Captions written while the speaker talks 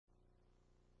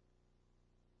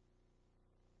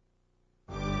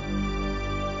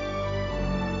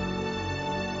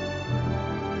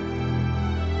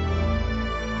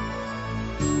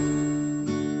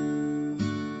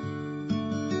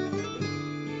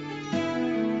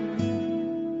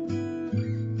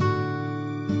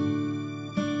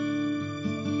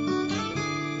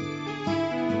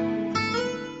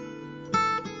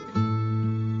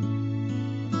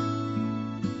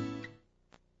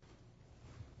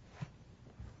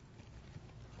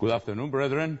Good afternoon,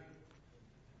 brethren.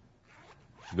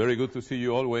 It's very good to see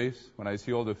you always. When I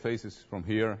see all the faces from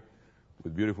here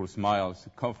with beautiful smiles,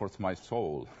 it comforts my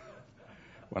soul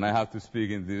when I have to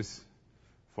speak in this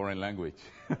foreign language.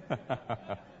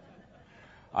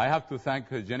 I have to thank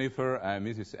Jennifer and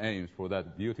Mrs. Ames for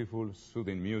that beautiful,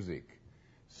 soothing music.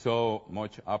 So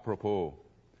much apropos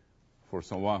for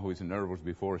someone who is nervous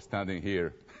before standing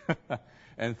here.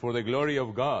 And for the glory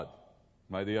of God,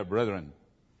 my dear brethren.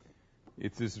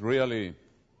 It is really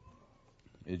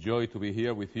a joy to be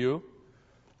here with you.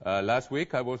 Last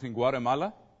week I was in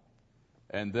Guatemala,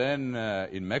 and then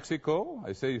in Mexico.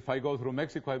 I say if I go through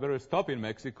Mexico, I better stop in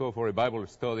Mexico for a Bible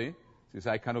study, since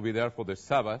I cannot be there for the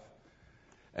Sabbath.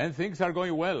 And things are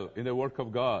going well in the work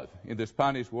of God, in the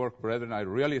Spanish work, brethren. I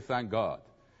really thank God.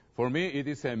 For me, it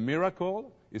is a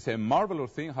miracle. It's a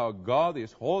marvelous thing how God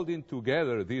is holding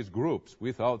together these groups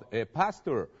without a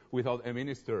pastor, without a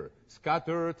minister,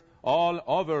 scattered all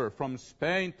over from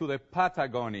Spain to the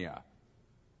Patagonia.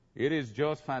 It is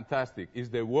just fantastic. It's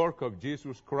the work of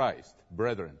Jesus Christ,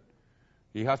 brethren.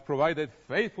 He has provided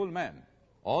faithful men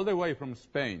all the way from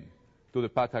Spain to the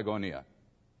Patagonia.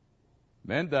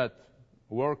 Men that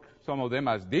work, some of them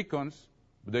as deacons,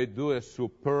 but they do a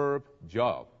superb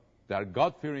job. They are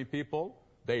God-fearing people.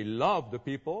 They love the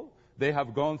people. They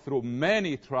have gone through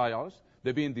many trials.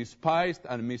 They've been despised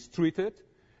and mistreated,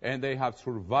 and they have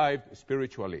survived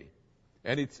spiritually.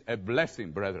 And it's a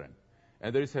blessing, brethren.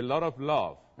 And there is a lot of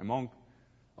love among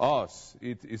us.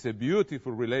 It is a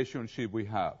beautiful relationship we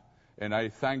have. And I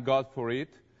thank God for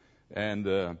it. And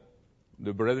the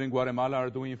brethren in Guatemala are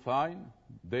doing fine.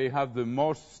 They have the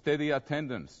most steady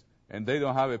attendance. And they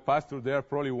don't have a pastor there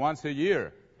probably once a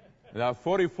year. There are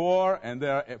 44, and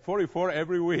there are 44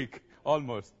 every week,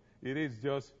 almost. It is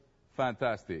just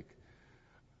fantastic.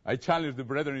 I challenged the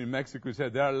brethren in Mexico and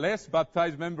said, there are less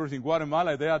baptized members in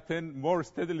Guatemala. They attend more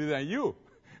steadily than you.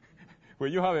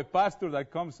 When you have a pastor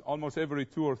that comes almost every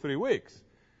 2 or 3 weeks.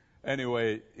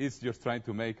 Anyway, it's just trying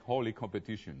to make holy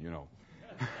competition, you know.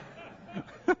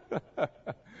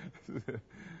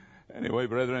 Anyway,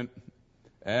 brethren,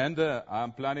 and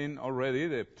I'm planning already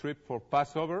the trip for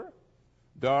Passover.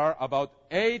 There are about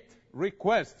 8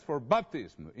 requests for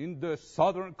baptism in the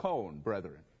southern cone,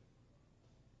 brethren.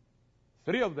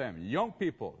 3 of them, young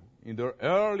people in their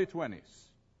early 20s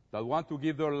that want to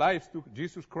give their lives to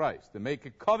Jesus Christ and make a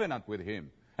covenant with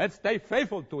Him and stay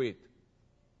faithful to it.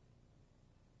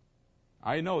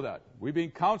 I know that. We've been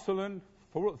counseling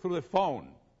through the phone.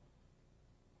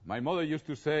 My mother used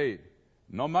to say,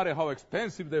 no matter how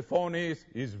expensive the phone is,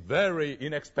 it's very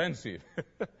inexpensive.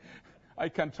 I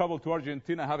can travel to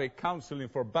Argentina, have a counseling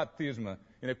for baptism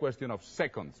in a question of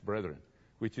seconds, brethren,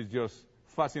 which is just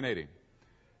fascinating.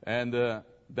 And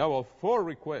there were 4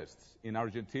 requests in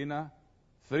Argentina,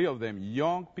 3 of them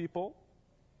young people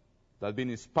that have been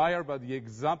inspired by the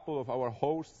example of our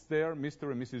hosts there,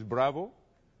 Mr. and Mrs. Bravo,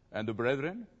 and the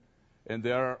brethren. And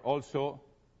there are also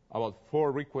about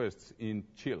 4 requests in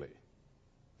Chile.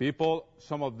 People,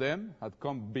 some of them had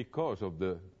come because of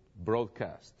the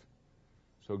broadcast.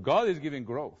 So God is giving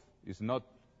growth. It's not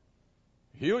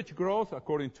huge growth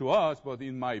according to us, but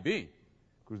it might be.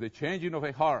 Because the changing of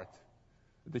a heart,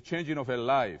 the changing of a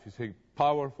life is a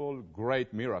powerful,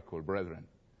 great miracle, brethren.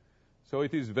 So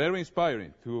it is very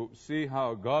inspiring to see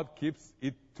how God keeps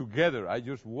it together. I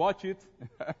just watch it,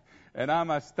 and I'm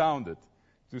astounded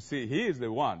to see He is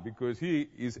the one, because He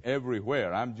is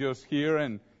everywhere. I'm just here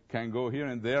and can go here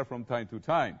and there from time to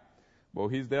time. But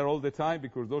He's there all the time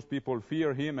because those people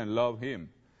fear Him and love Him.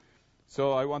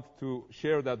 So I want to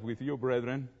share that with you,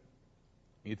 brethren.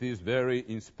 It is very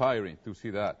inspiring to see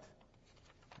that,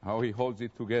 how He holds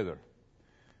it together.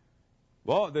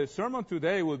 Well, the sermon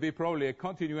today will be probably a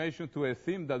continuation to a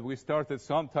theme that we started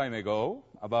some time ago,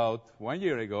 about 1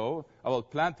 year ago, about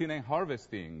planting and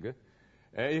harvesting.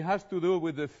 It has to do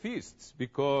with the feasts,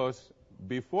 because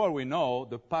before we know,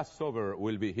 the Passover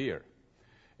will be here.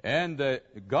 And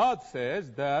God says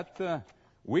that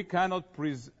we cannot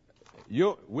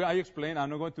I explain, I'm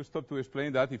not going to stop to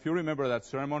explain that. If you remember that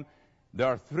sermon, there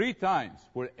are 3 times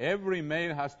where every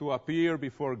male has to appear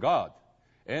before God.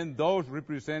 And those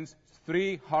represents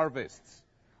 3 harvests.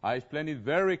 I explain it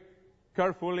very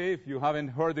carefully. If you haven't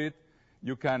heard it,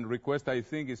 you can request, I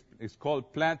think it's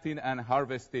called planting and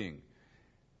harvesting.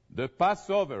 The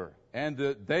Passover and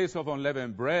the days of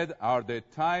unleavened bread are the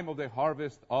time of the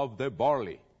harvest of the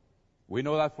barley. We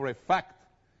know that for a fact,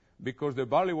 because the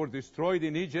barley was destroyed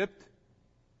in Egypt.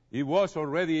 It was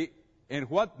already, in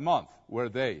what month were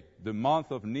they? The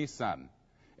month of Nisan.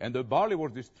 And the barley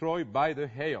was destroyed by the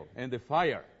hail and the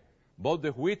fire. But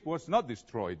the wheat was not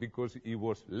destroyed because it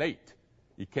was late.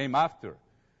 It came after.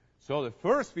 So the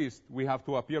first feast, we have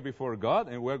to appear before God,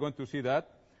 and we're going to see that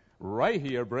right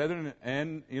here, brethren,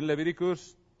 and in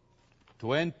Leviticus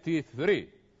 23.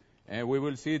 And we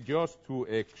will see just to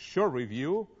a short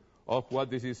review of what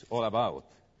this is all about.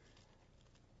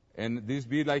 And this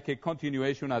be like a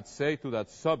continuation, I'd say, to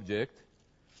that subject,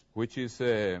 which is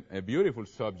a beautiful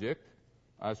subject,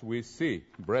 as we see,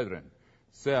 brethren.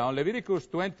 So on Leviticus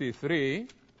 23,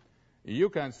 you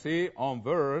can see on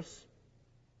verse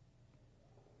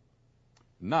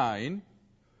 9,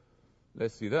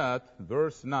 let's see that,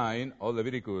 verse 9 of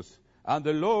Leviticus. And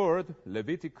the Lord,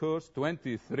 Leviticus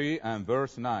 23 and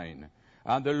verse 9.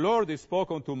 And the Lord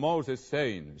spoke unto Moses,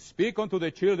 saying, Speak unto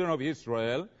the children of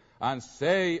Israel, and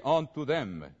say unto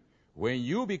them, When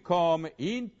you become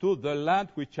into the land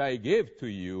which I gave to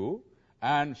you,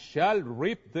 and shall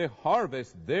reap the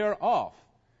harvest thereof.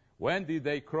 When did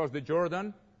they cross the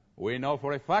Jordan? We know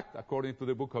for a fact, according to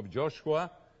the book of Joshua,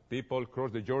 people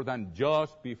crossed the Jordan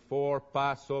just before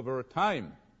Passover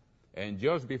time. And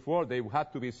just before, they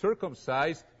had to be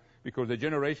circumcised, because the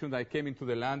generation that came into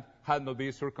the land had not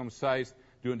been circumcised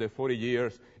during the 40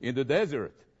 years in the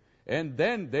desert. And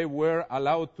then they were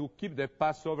allowed to keep the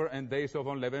Passover and days of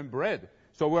unleavened bread.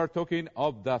 So we are talking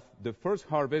of the first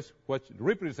harvest, which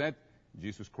represent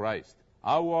Jesus Christ,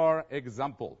 our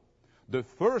example. The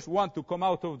first one to come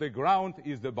out of the ground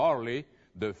is the barley.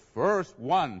 The first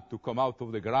one to come out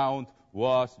of the ground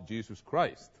was Jesus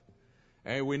Christ.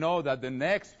 And we know that the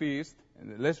next feast,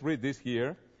 and let's read this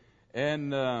here,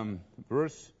 and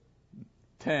verse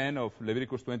 10 of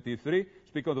Leviticus 23,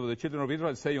 Speak unto the children of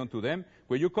Israel, say unto them,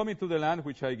 When you come into the land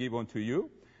which I give unto you,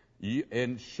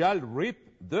 and shall reap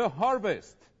the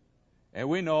harvest. And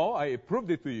we know, I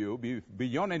proved it to you,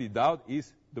 beyond any doubt,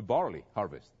 is the barley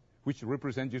harvest, which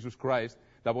represents Jesus Christ,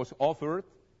 that was offered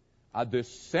at the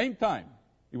same time.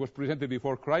 It was presented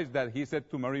before Christ, that he said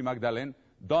to Mary Magdalene,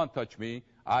 Don't touch me,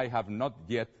 I have not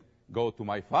yet go to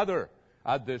my Father.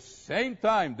 At the same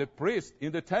time, the priest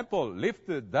in the temple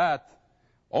lifted that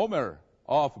omer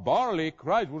of barley.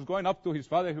 Christ was going up to his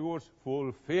Father, who was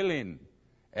fulfilling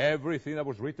everything that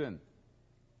was written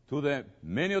to the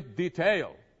minute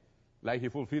detail. Like he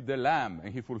fulfilled the lamb,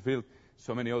 and he fulfilled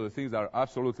so many other things that are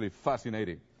absolutely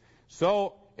fascinating.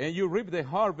 So, and you reap the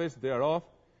harvest thereof,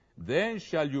 then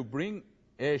shall you bring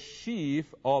a sheaf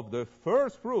of the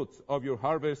first fruits of your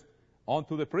harvest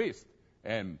unto the priest.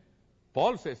 And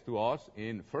Paul says to us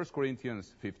in 1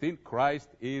 Corinthians 15, Christ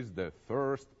is the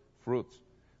first fruits,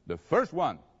 the first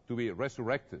one to be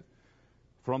resurrected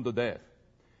from the dead.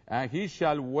 And he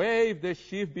shall wave the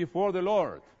sheaf before the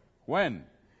Lord. When?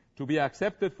 To be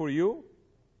accepted for you.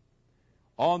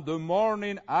 On the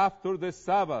morning after the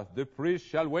Sabbath, the priest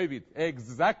shall wave it,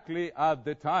 exactly at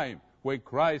the time when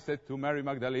Christ said to Mary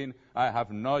Magdalene, I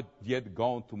have not yet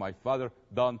gone to my Father,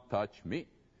 don't touch me.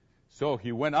 So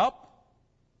he went up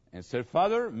and said,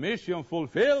 Father, mission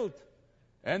fulfilled.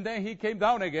 And then he came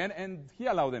down again, and he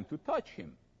allowed them to touch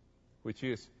him, which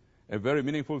is a very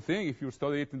meaningful thing. If you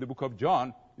study it in the book of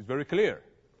John, it's very clear.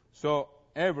 So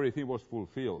everything was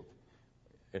fulfilled.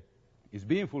 It's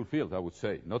being fulfilled, I would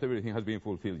say. Not everything has been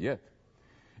fulfilled yet.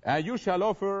 And you shall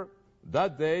offer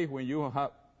that day when you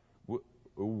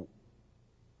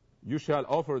shall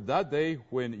offer that day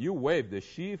when you wave the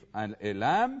sheaf and a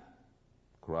lamb,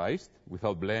 Christ,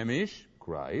 without blemish,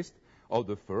 Christ, of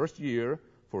the first year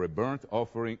for a burnt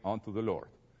offering unto the Lord.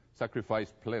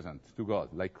 Sacrifice pleasant to God,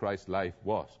 like Christ's life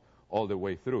was all the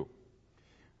way through.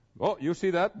 Oh, you see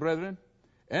that, brethren?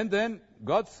 And then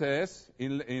God says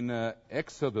in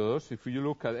Exodus, if you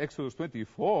look at Exodus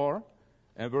 24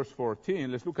 and verse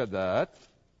 14, let's look at that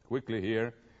quickly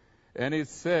here. And it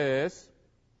says,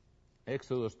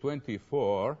 Exodus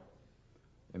 24,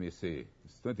 let me see,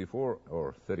 it's 24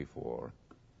 or 34.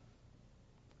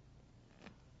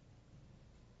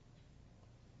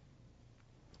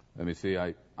 Let me see,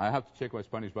 I have to check my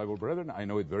Spanish Bible, brethren. I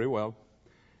know it very well,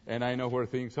 and I know where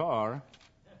things are.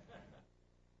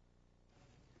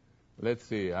 Let's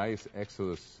see,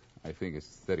 Exodus, I think it's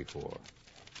 34.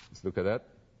 Let's look at that.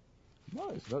 No,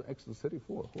 it's not Exodus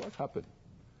 34. What happened?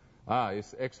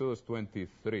 It's Exodus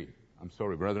 23. I'm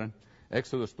sorry, brethren.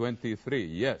 Exodus 23,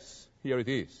 yes, here it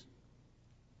is.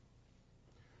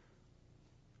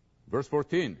 Verse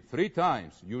 14, 3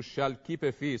 times you shall keep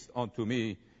a feast unto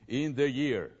me in the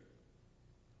year.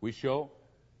 We show,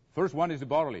 first one is the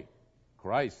barley,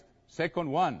 Christ.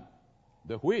 Second one,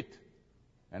 the wheat.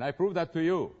 And I prove that to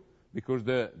you, because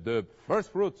the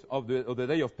first fruits of the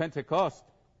day of Pentecost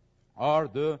are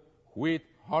the wheat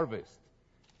harvest.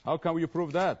 How can we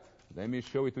prove that? Let me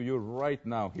show it to you right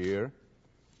now here.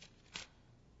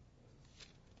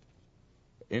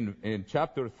 in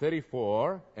chapter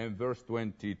 34 and verse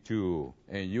 22.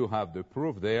 And you have the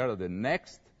proof there that the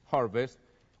next harvest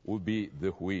will be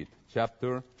the wheat.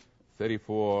 Chapter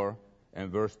 34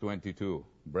 and verse 22.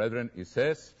 Brethren, it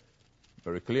says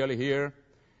very clearly here,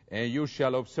 and you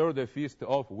shall observe the feast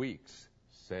of weeks,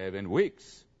 7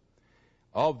 weeks,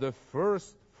 of the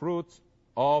first fruits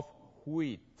of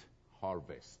wheat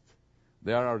harvest.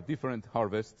 There are different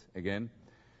harvests again.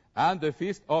 And the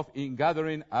feast of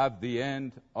ingathering at the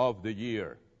end of the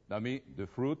year. That means the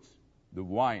fruits, the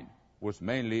wine, was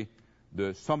mainly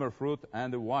the summer fruit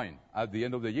and the wine at the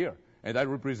end of the year. And that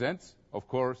represents, of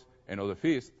course, another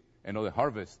feast, another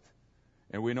harvest.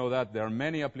 And we know that there are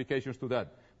many applications to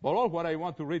that. But all what I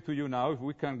want to read to you now, if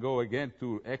we can go again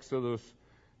to Exodus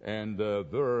and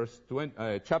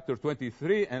chapter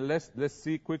 23, and let's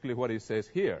see quickly what it says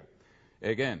here.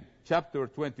 Again, chapter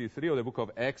 23 of the book of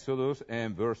Exodus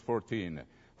and verse 14.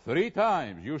 3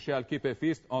 times you shall keep a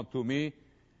feast unto me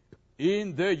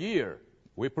in the year.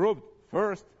 We proved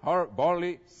first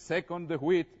barley, second the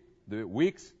wheat, the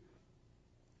weeks,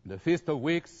 the feast of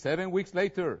weeks, 7 weeks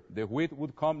later. The wheat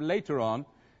would come later on.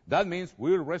 That means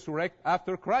we will resurrect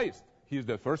after Christ. He is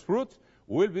the first fruit,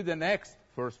 will be the next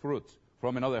first fruits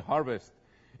from another harvest.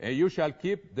 And you shall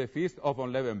keep the feast of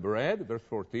unleavened bread, verse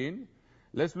 14.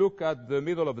 Let's look at the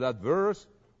middle of that verse.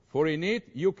 For in it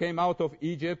you came out of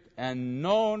Egypt, and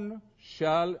none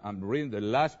shall, I'm reading the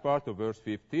last part of verse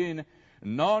 15,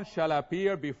 none shall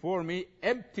appear before me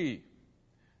empty.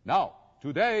 Now,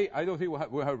 today, I don't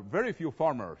think we have very few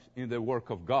farmers in the work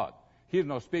of God. He's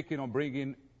not speaking on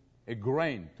bringing a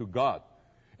grain to God.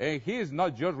 And he is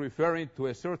not just referring to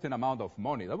a certain amount of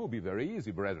money. That would be very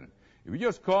easy, brethren. If you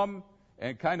just come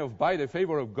and kind of buy the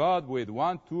favor of God with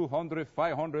 $100, $200,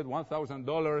 $500,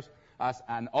 $1,000 as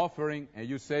an offering, and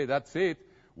you say that's it,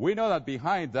 we know that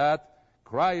behind that,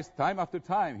 Christ, time after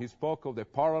time, he spoke of the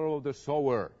parable of the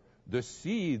sower, the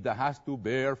seed that has to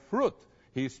bear fruit.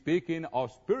 He's speaking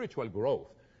of spiritual growth.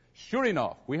 Sure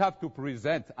enough, we have to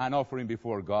present an offering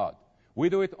before God. We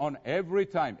do it on every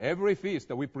time, every feast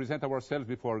that we present ourselves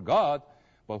before God,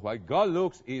 but what God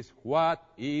looks is what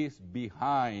is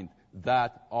behind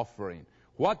that offering.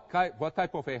 What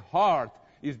type of a heart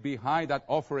is behind that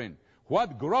offering?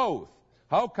 What growth?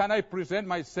 How can I present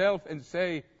myself and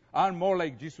say, I'm more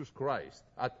like Jesus Christ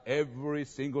at every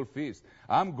single feast?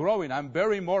 I'm growing. I'm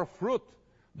bearing more fruit.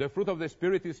 The fruit of the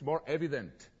Spirit is more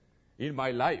evident in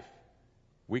my life.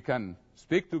 We can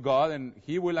speak to God, and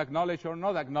he will acknowledge or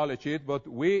not acknowledge it, but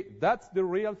that's the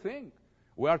real thing.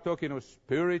 We are talking of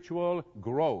spiritual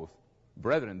growth.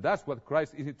 Brethren, that's what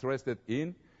Christ is interested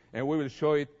in, and we will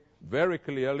show it very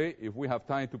clearly if we have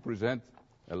time to present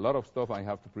a lot of stuff I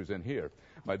have to present here,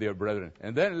 my dear brethren.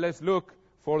 And then let's look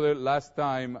for the last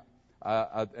time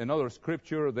at another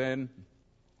scripture. Then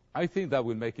I think that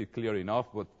will make it clear enough,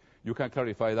 but you can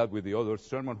clarify that with the other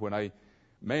sermon when I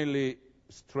mainly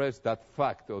stress that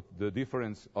fact of the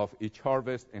difference of each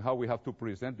harvest and how we have to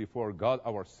present before God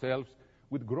ourselves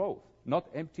with growth, not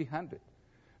empty-handed.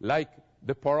 Like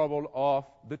the parable of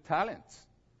the talents.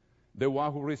 The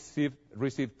one who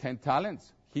received 10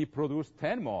 talents, he produced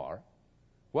 10 more.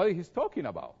 What is he talking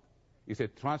about? It's a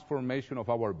transformation of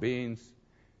our beings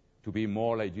to be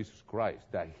more like Jesus Christ,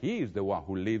 that he is the one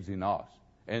who lives in us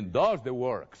and does the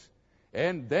works.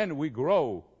 And then we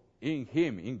grow in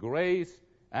him, in grace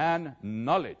and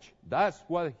knowledge. That's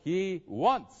what he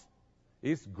wants,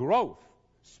 is growth,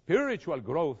 spiritual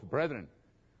growth, brethren.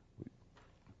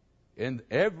 In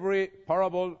every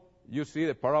parable, you see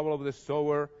the parable of the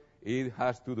sower, it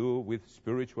has to do with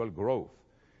spiritual growth.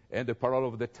 And the parable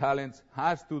of the talents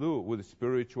has to do with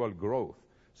spiritual growth.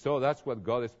 So that's what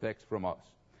God expects from us.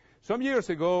 Some years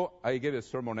ago, I gave a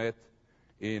sermonette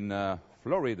in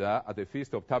Florida at the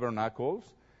Feast of Tabernacles,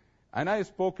 and I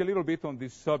spoke a little bit on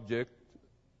this subject.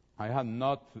 I have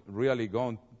not really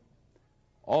gone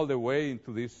all the way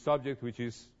into this subject, which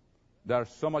is, there's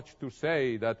so much to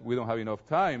say that we don't have enough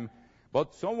time.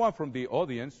 But someone from the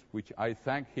audience, which I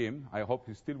thank him, I hope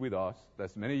he's still with us,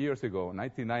 that's many years ago,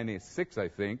 1996, I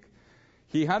think,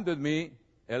 he handed me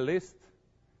a list,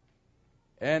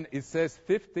 and it says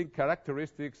 15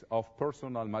 characteristics of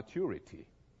personal maturity.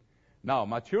 Now,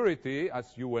 maturity, as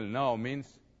you well know, means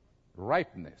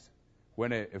ripeness.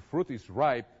 When a fruit is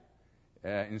ripe,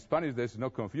 in Spanish there's no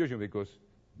confusion because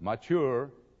mature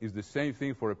is the same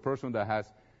thing for a person that has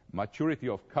maturity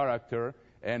of character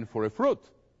and for a fruit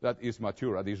that is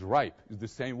mature, that is ripe. It's the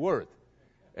same word.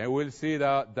 And we'll see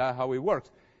that how it works.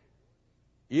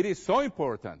 It is so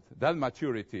important, that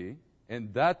maturity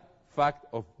and that fact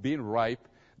of being ripe,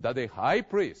 that the high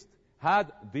priest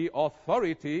had the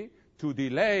authority to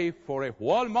delay for a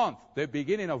whole month, the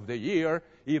beginning of the year,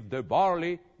 if the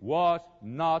barley was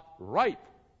not ripe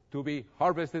to be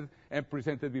harvested and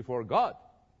presented before God.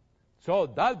 So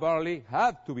that barley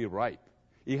had to be ripe.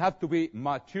 It had to be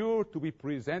mature to be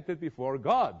presented before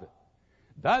God.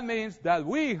 That means that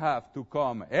we have to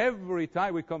come, every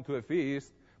time we come to a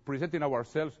feast, presenting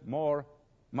ourselves more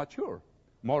mature,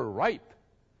 more ripe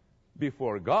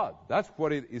before God. That's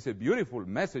what it is, a beautiful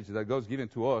message that God's given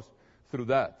to us through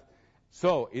that.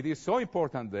 So it is so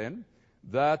important then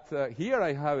that here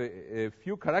I have a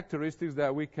few characteristics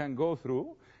that we can go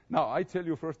through. Now, I tell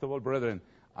you, first of all, brethren,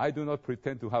 I do not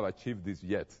pretend to have achieved this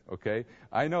yet, okay?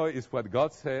 I know it's what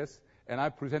God says, and I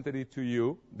presented it to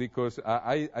you because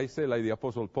I say like the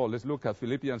Apostle Paul. Let's look at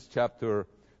Philippians chapter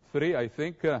 3, I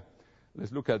think.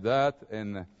 Let's look at that,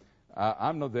 and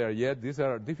I'm not there yet. These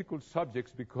are difficult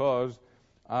subjects because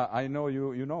I know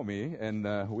you know me,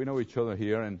 and we know each other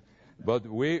here, but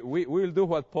we will do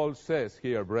what Paul says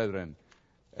here, brethren.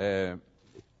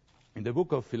 In the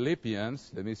book of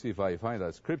Philippians, let me see if I find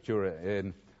that scripture,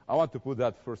 and I want to put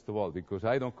that first of all because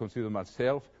I don't consider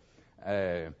myself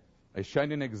a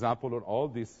shining example on all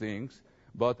these things,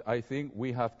 but I think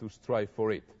we have to strive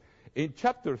for it. In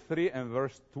chapter 3 and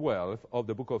verse 12 of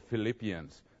the book of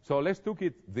Philippians, so let's take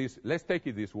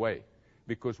it this way,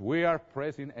 because we are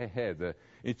pressing ahead.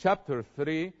 In chapter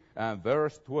 3 and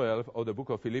verse 12 of the book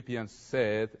of Philippians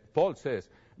Paul says,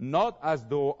 not as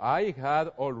though I had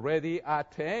already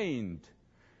attained,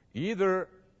 either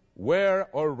were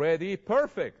already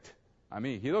perfect. I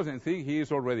mean, he doesn't think he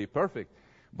is already perfect.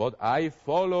 But I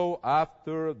follow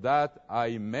after that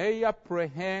I may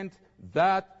apprehend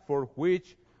that for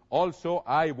which also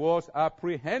I was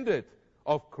apprehended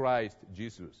of Christ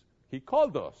Jesus. He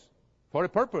called us for a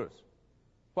purpose.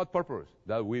 What purpose?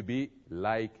 That we be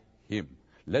like him.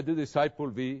 Let the disciple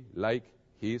be like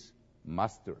his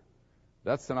master.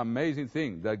 That's an amazing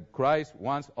thing, that Christ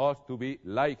wants us to be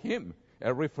like him,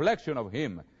 a reflection of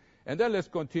him. And then let's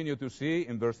continue to see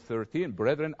in verse 13,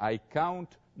 brethren, I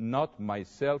count not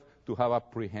myself to have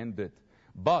apprehended,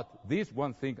 but this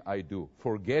one thing I do,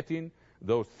 forgetting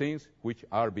those things which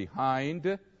are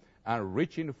behind and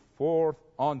reaching forth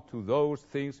unto those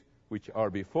things which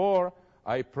are before,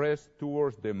 I press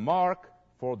towards the mark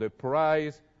for the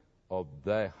prize of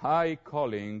the high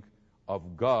calling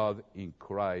of God in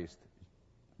Christ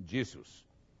Jesus.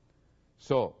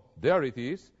 So, there it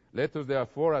is. Let us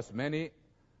therefore, as many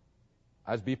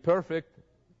as be perfect,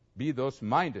 be thus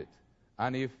minded.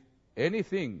 And if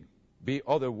anything be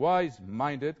otherwise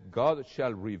minded, God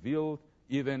shall reveal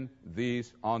even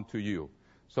this unto you.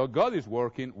 So God is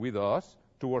working with us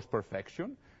towards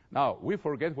perfection. Now, we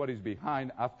forget what is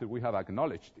behind after we have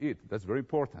acknowledged it. That's very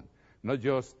important. Not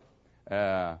just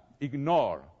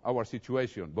ignore our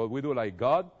situation, but we do like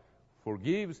God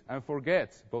forgives and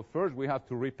forgets. But first we have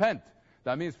to repent.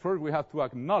 That means first we have to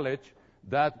acknowledge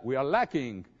that we are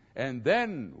lacking. And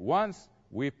then once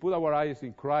we put our eyes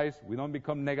in Christ, we don't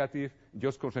become negative,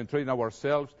 just concentrating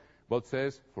ourselves, but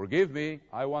says, forgive me,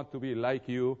 I want to be like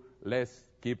you, let's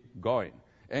keep going.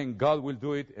 And God will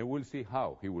do it, and we'll see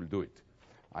how he will do it.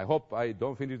 I hope I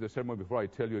don't finish the sermon before I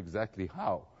tell you exactly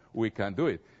how we can do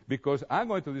it. Because I'm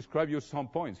going to describe you some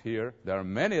points here. There are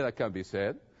many that can be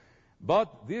said.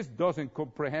 But this doesn't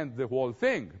comprehend the whole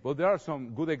thing. But there are some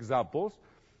good examples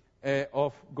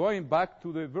of going back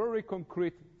to the very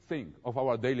concrete thing of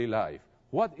our daily life.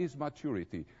 What is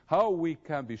maturity? How we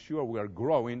can be sure we are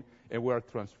growing and we are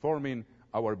transforming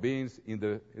our beings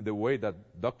in the way that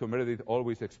Dr. Meredith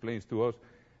always explains to us,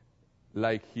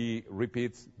 like he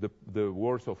repeats the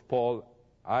words of Paul,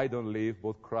 I don't live,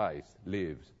 but Christ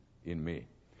lives in me.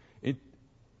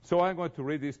 So I'm going to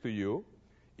read this to you.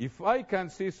 If I can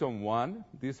see someone,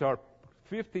 these are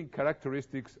 15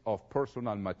 characteristics of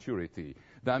personal maturity.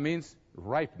 That means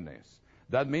ripeness.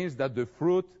 That means that the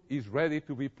fruit is ready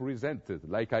to be presented.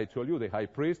 Like I told you, the high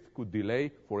priest could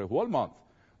delay for a whole month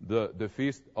the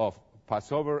feast of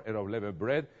Passover and of leavened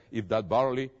bread if that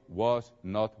barley was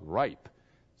not ripe.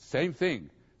 Same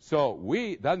thing. So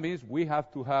that means we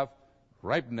have to have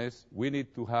ripeness. We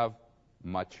need to have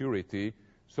maturity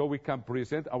so we can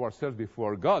present ourselves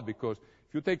before God. Because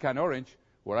if you take an orange,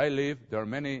 where I live, there are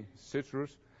many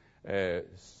citrus,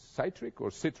 citric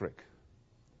or citric?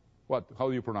 How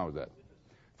do you pronounce that?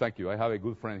 Thank you. I have a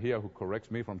good friend here who corrects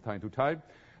me from time to time.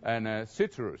 And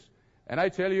citrus. And I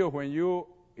tell you, when you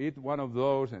eat one of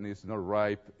those and it's not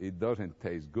ripe, it doesn't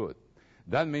taste good.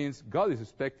 That means God is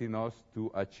expecting us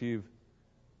to achieve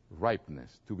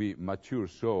ripeness, to be mature,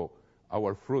 so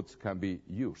our fruits can be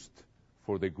used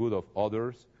for the good of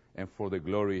others and for the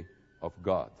glory of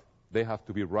God. They have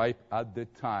to be ripe at the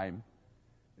time.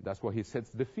 That's why he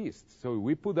sets the feast. So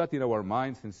we put that in our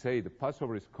minds and say, the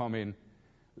Passover is coming.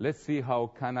 Let's see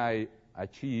how can I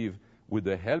achieve with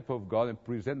the help of God and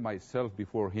present myself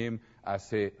before Him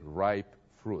as a ripe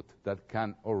fruit that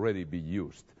can already be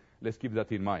used. Let's keep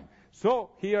that in mind.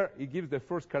 So here it gives the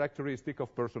first characteristic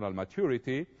of personal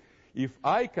maturity. If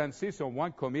I can see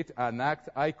someone commit an act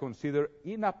I consider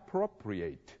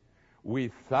inappropriate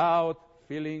without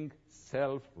feeling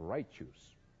self-righteous,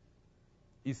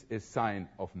 is a sign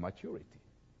of maturity.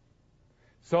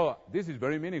 So this is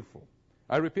very meaningful.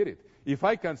 I repeat it. If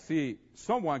I can see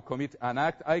someone commit an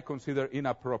act I consider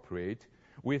inappropriate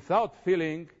without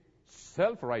feeling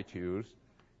self-righteous,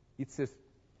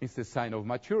 it's a sign of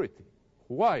maturity.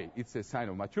 Why it's a sign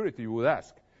of maturity, you would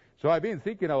ask. So I've been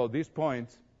thinking about these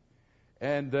points,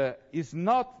 and it's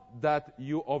not that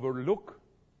you overlook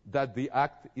that the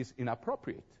act is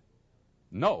inappropriate.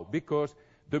 No, because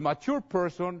the mature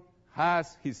person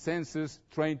has his senses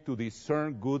trained to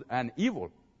discern good and evil.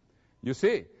 You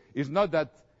see, it's not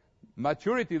that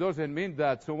maturity doesn't mean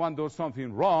that someone does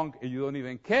something wrong and you don't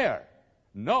even care.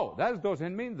 No, that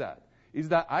doesn't mean that. It's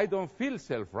that I don't feel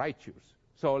self-righteous.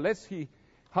 So let's see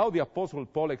how the Apostle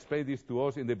Paul explained this to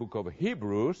us in the book of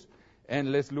Hebrews,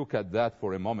 and let's look at that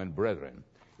for a moment, brethren.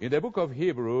 In the book of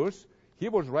Hebrews, he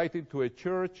was writing to a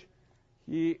church.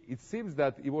 It seems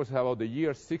that it was about the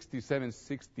year 67,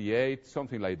 68,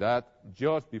 something like that,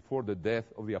 just before the death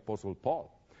of the Apostle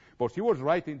Paul. But he was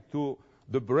writing to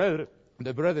the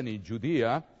brethren in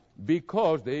Judea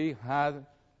because they had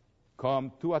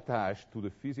come too attached to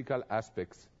the physical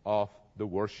aspects of the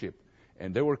worship.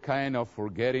 And they were kind of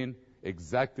forgetting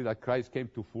exactly that Christ came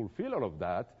to fulfill all of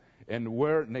that, and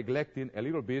were neglecting a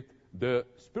little bit the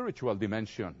spiritual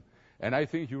dimension. And I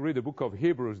think you read the book of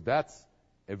Hebrews, that's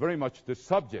very much the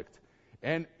subject.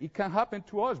 And it can happen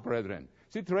to us, brethren.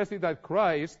 It's interesting that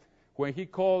Christ, when he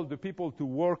called the people to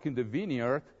work in the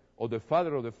vineyard, or the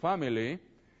father of the family,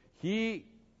 he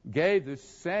gave the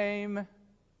same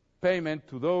payment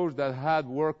to those that had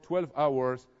worked 12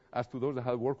 hours as to those that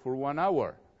had worked for 1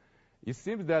 hour. It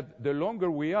seems that the longer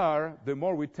we are, the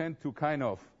more we tend to kind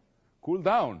of cool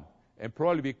down and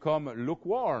probably become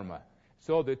lukewarm.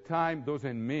 So the time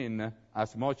doesn't mean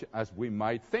as much as we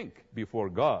might think before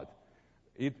God.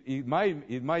 It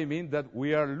might mean that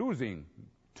we are losing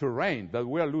terrain, that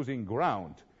we are losing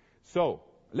ground. So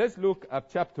let's look at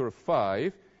chapter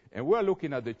 5, and we're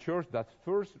looking at the church that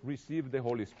first received the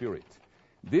Holy Spirit.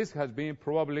 This has been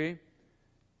probably,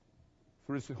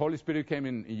 first the Holy Spirit came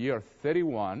in year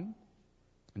 31,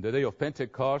 in the day of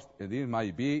Pentecost, and it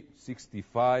might be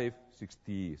 65,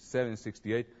 67,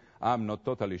 68, I'm not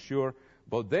totally sure,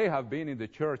 but they have been in the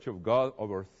church of God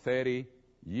over 30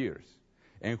 years.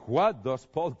 And what does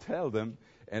Paul tell them?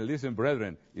 And listen,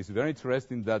 brethren, it's very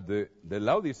interesting that the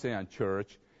Laodicean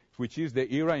church, which is the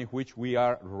era in which we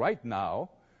are right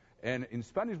now, and in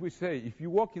Spanish we say, if you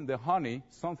walk in the honey,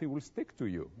 something will stick to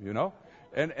you, you know?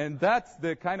 And that's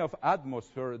the kind of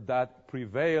atmosphere that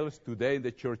prevails today in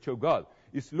the church of God.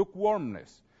 It's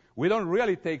lukewarmness. We don't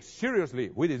really take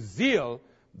seriously, with zeal,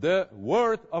 the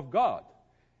Word of God.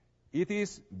 It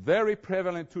is very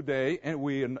prevalent today, and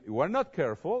we're not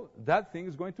careful, that thing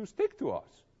is going to stick to us.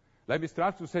 Let me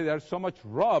start to say there's so much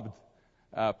robbed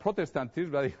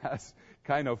Protestantism that it has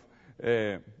kind of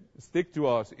stick to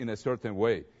us in a certain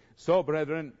way. So,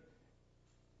 brethren,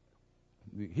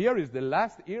 here is the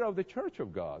last era of the church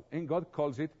of God, and God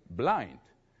calls it blind,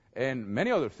 and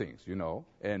many other things, you know,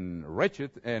 and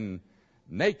wretched, and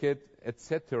naked,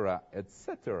 etc.,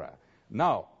 etc.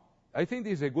 Now, I think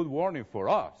this is a good warning for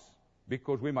us,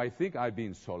 because we might think, I've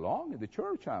been so long in the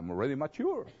church, I'm already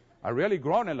mature, I've really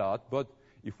grown a lot, but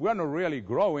if we're not really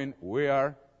growing, we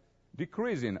are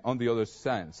decreasing on the other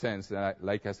sense.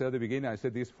 Like I said at the beginning, I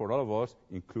said this for all of us,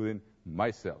 including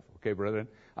myself. Okay, brethren?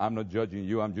 I'm not judging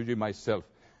you, I'm judging myself.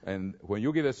 And when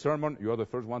you give a sermon, you are the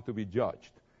first one to be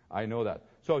judged. I know that.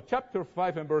 So chapter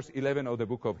 5 and verse 11 of the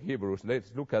book of Hebrews,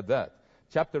 let's look at that.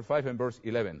 Chapter 5 and verse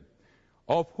 11.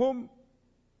 Of whom,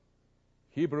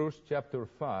 Hebrews chapter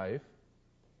 5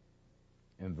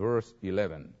 and verse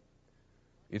 11,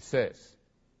 it says,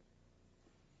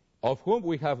 of whom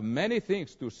we have many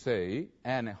things to say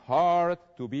and hard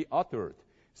to be uttered,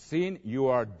 seeing you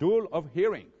are dull of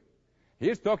hearing.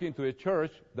 He's talking to a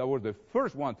church that was the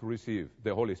first one to receive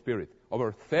the Holy Spirit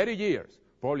over 30 years,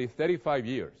 probably 35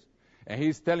 years. And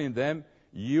he's telling them,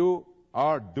 you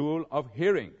are dull of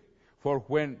hearing. For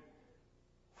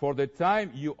the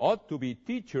time you ought to be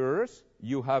teachers,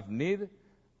 you have need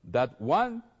that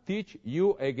one teach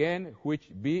you again, which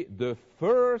be the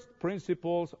first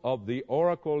principles of the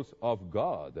oracles of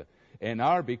God, and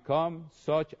are become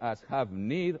such as have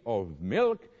need of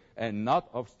milk and not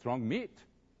of strong meat.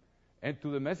 And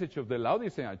to the message of the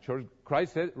Laodicean church,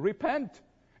 Christ said, repent.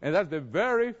 And that's the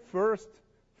very first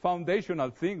foundational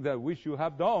thing that we should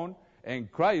have done.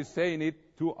 And Christ is saying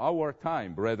it to our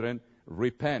time, brethren,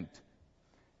 repent.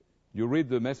 You read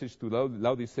the message to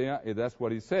Laodicea, and that's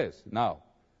what it says. Now,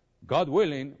 God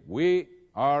willing, we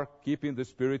are keeping the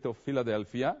spirit of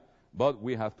Philadelphia, but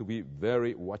we have to be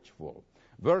very watchful.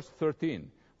 Verse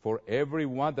 13, for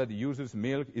everyone that uses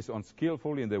milk is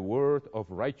unskillful in the word of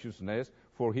righteousness,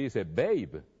 for he is a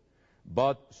babe.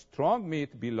 But strong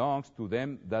meat belongs to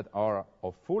them that are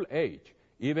of full age,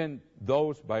 even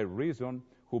those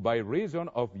who by reason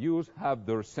of use have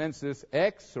their senses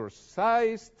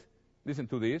exercised. Listen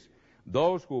to this.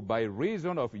 Those who by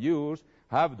reason of use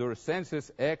have their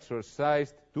senses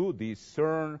exercised to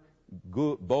discern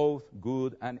both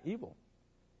good and evil.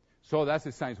 So that's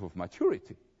a sign of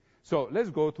maturity. So let's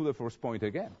go to the first point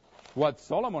again. What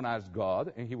Solomon asked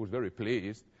God, and he was very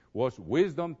pleased, was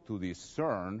wisdom to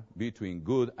discern between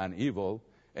good and evil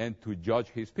and to judge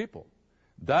his people.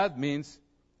 That means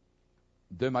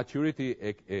the maturity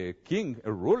a king,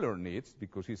 a ruler needs,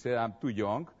 because he said, I'm too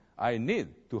young, I need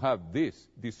to have this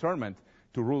discernment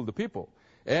to rule the people.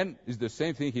 And it's the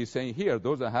same thing he's saying here,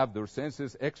 those that have their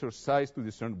senses exercised to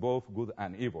discern both good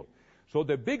and evil. So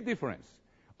the big difference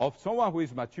of someone who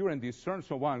is mature and discerns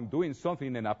someone doing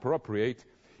something inappropriate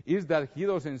is that he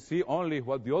doesn't see only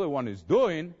what the other one is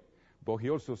doing, but he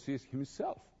also sees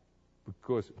himself,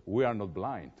 because we are not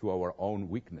blind to our own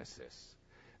weaknesses.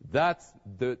 That's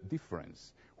the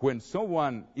difference. When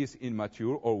someone is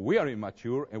immature, or we are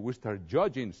immature, and we start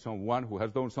judging someone who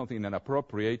has done something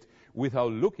inappropriate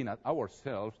without looking at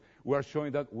ourselves, we are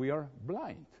showing that we are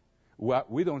blind.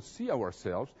 We don't see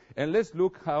ourselves. And let's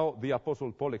look how the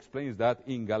Apostle Paul explains that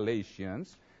in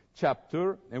Galatians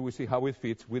chapter, and we see how it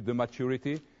fits with the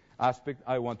maturity aspect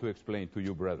I want to explain to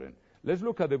you, brethren. Let's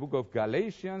look at the book of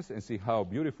Galatians and see how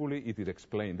beautifully it is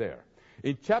explained there.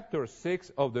 In chapter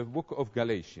 6 of the book of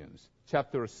Galatians,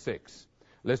 chapter 6,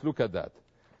 let's look at that.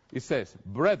 It says,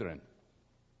 brethren,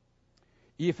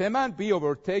 if a man be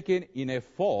overtaken in a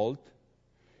fault,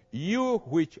 you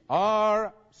which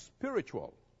are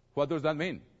spiritual. What does that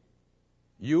mean?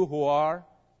 You who are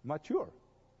mature.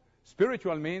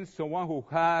 Spiritual means someone who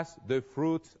has the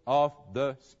fruits of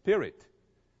the Spirit.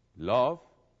 Love,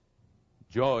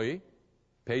 joy,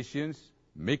 patience,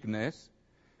 meekness.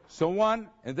 Someone,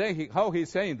 and then how he's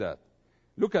saying that?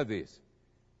 Look at this.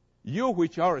 You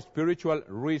which are spiritual,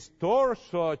 restore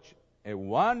such a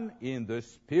one in the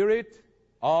spirit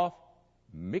of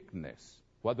meekness.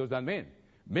 What does that mean?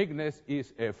 Meekness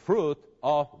is a fruit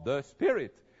of the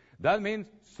Spirit. That means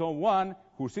someone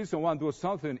who sees someone do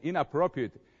something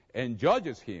inappropriate and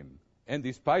judges him and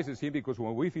despises him, because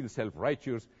when we feel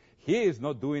self-righteous, he is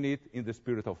not doing it in the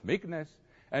spirit of meekness.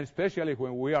 And especially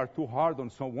when we are too hard on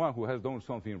someone who has done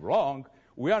something wrong,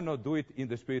 we are not doing it in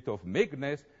the spirit of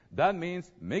meekness. That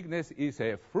means meekness is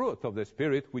a fruit of the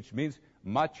Spirit, which means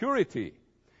maturity.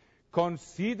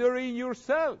 Considering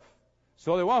yourself.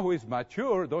 So the one who is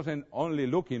mature doesn't only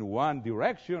look in one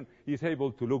direction. He's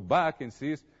able to look back and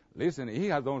sees, listen, he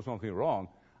has done something wrong.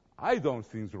 I done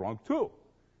things wrong too.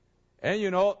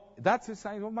 And that's a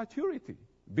sign of maturity,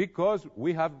 because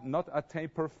we have not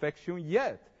attained perfection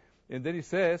yet. And then he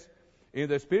says, in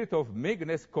the spirit of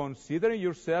meekness, considering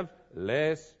yourself,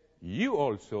 lest you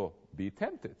also be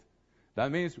tempted. That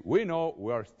means we know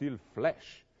we are still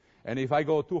flesh. And if I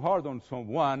go too hard on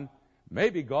someone,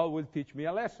 maybe God will teach me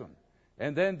a lesson.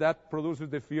 And then that produces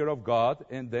the fear of God,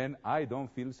 and then I don't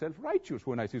feel self-righteous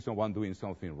when I see someone doing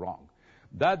something wrong.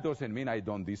 That doesn't mean I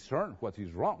don't discern what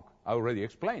is wrong. I already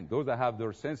explained. Those that have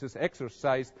their senses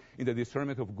exercised in the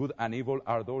discernment of good and evil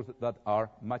are those that are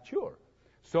mature.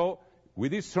 So we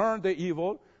discern the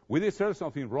evil, we discern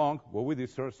something wrong, but we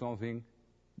discern something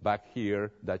back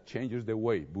here that changes the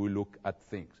way we look at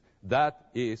things. That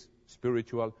is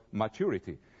spiritual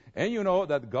maturity. And you know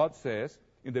that God says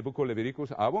in the book of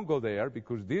Leviticus, I won't go there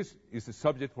because this is a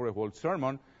subject for a whole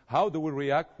sermon, how do we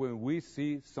react when we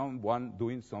see someone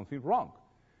doing something wrong?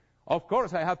 Of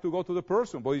course, I have to go to the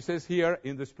person, but he says here,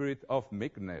 in the spirit of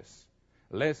meekness,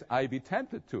 lest I be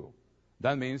tempted to.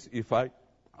 That means if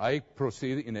I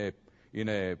proceed in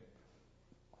a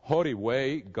haughty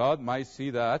way, God might see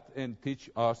that and teach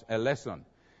us a lesson.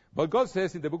 But God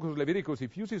says in the book of Leviticus,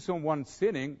 if you see someone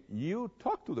sinning, you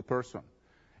talk to the person.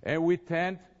 And we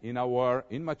tend, in our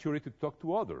immaturity, to talk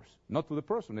to others, not to the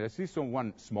person. If I see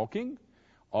someone smoking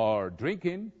or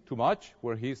drinking too much,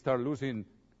 where he starts losing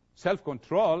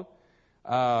self-control,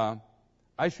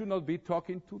 I should not be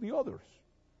talking to the others.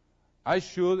 I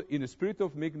should, in a spirit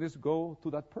of meekness, go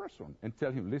to that person and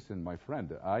tell him, listen, my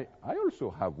friend, I also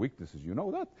have weaknesses, you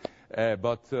know that.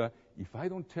 But if I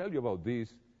don't tell you about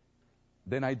this,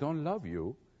 then I don't love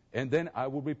you, and then I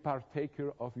will be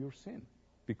partaker of your sin,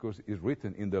 because it's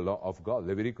written in the law of God,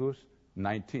 Leviticus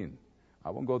 19. I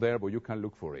won't go there, but you can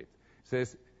look for it. It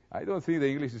says, I don't think the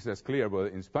English is as clear,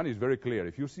 but in Spanish it's very clear.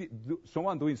 If you see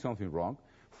someone doing something wrong,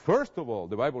 first of all,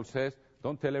 the Bible says,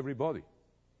 don't tell everybody,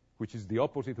 which is the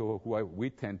opposite of what we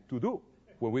tend to do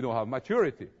when we don't have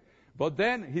maturity. But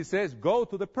then he says, go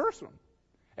to the person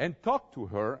and talk to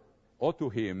her or to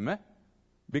him,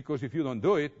 because if you don't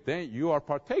do it, then you are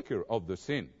partaker of the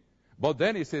sin. But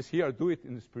then he says here, do it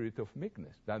in the spirit of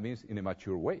meekness. That means in a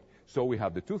mature way. So we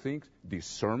have the two things,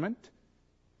 discernment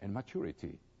and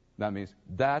maturity. That means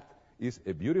that is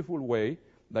a beautiful way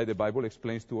that the Bible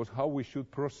explains to us how we should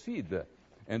proceed.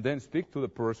 And then speak to the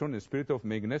person in the spirit of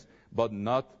meekness, but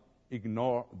not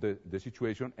ignore the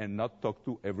situation and not talk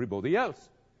to everybody else.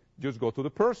 Just go to the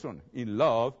person in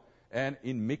love and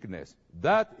in meekness.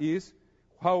 That is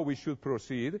how we should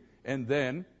proceed. And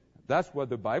then that's what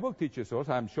the Bible teaches us.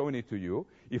 I'm showing it to you.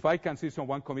 If I can see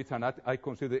someone commit an act I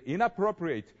consider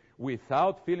inappropriate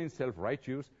without feeling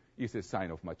self-righteous, is a sign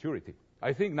of maturity.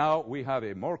 I think now we have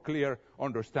a more clear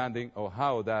understanding of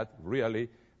how that really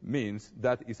means.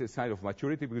 That is a sign of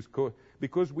maturity,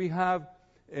 because we have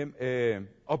an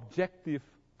objective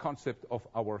concept of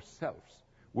ourselves.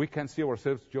 We can see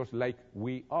ourselves just like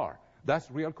we are. That's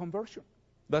real conversion.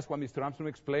 That's what Mr. Armstrong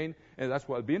explained, and that's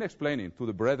what I've been explaining to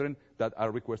the brethren that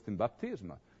are requesting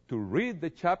baptism. To read the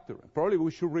chapter, probably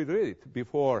we should read it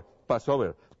before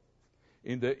Passover.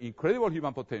 In the Incredible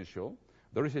Human Potential,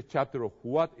 there is a chapter of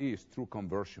What is True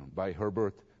Conversion by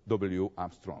Herbert W.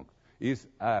 Armstrong. It's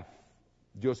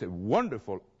just a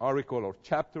wonderful article or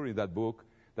chapter in that book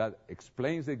that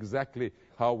explains exactly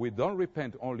how we don't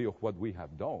repent only of what we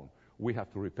have done. We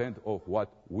have to repent of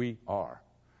what we are,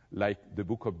 like the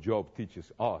book of Job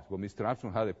teaches us. Well, Mr.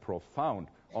 Armstrong had a profound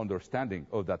understanding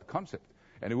of that concept.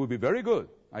 And it would be very good,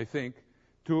 I think,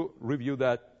 to review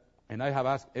that. And I have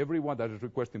asked everyone that is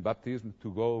requesting baptism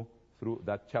to go through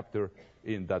that chapter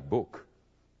in that book.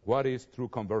 What is true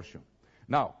conversion?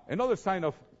 Now, another sign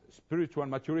of spiritual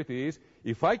maturity is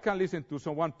if I can listen to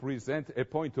someone present a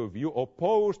point of view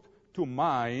opposed to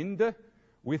mine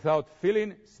without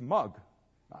feeling smug.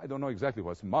 I don't know exactly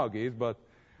what smug is, but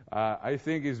I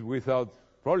think it's without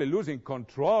probably losing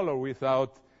control or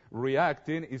without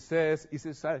reacting. It says it's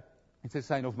a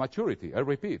sign of maturity. I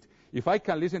repeat, if I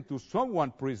can listen to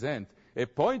someone present a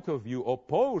point of view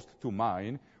opposed to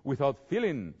mine without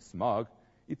feeling smug,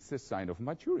 it's a sign of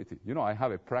maturity. You know, I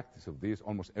have a practice of this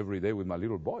almost every day with my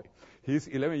little boy. He's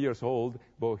 11 years old,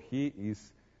 but he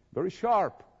is very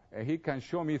sharp, and he can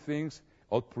show me things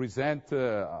or present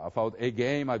about a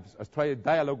game. I've tried a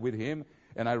dialogue with him,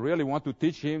 and I really want to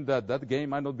teach him that game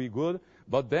might not be good.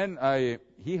 But then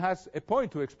he has a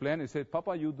point to explain. He said,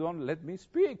 Papa, you don't let me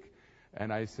speak.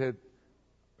 And I said,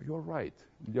 you're right.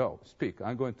 Yo, speak.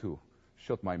 I'm going to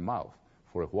shut my mouth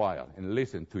for a while and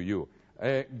listen to you.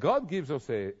 God gives us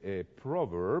a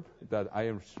proverb that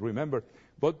I remember.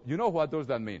 But you know what does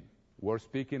that mean? We're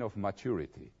speaking of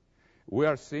maturity. We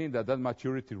are seeing that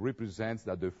maturity represents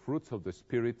that the fruits of the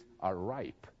Spirit are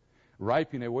ripe.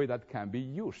 Ripe in a way that can be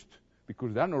used.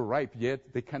 Because they're not ripe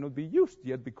yet, they cannot be used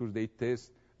yet because they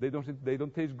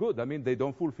don't taste good. I mean, they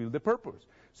don't fulfill the purpose.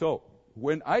 So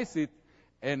when I sit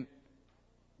and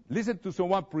listen to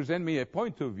someone present me a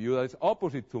point of view that is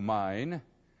opposite to mine,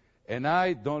 and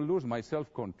I don't lose my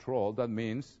self-control, that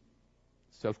means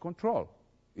self-control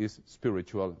is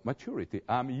spiritual maturity.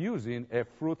 I'm using a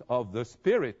fruit of the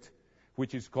Spirit,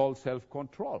 which is called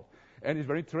self-control. And it's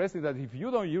very interesting that if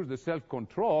you don't use the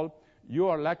self-control, you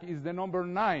are lacking, is the number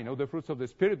 9 of the fruits of the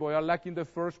Spirit, but you are lacking the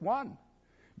first one.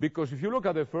 Because if you look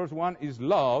at the first one, is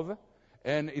love,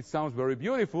 and it sounds very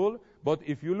beautiful, but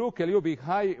if you look a little bit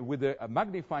high with a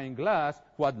magnifying glass,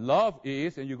 what love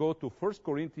is, and you go to 1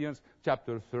 Corinthians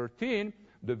chapter 13,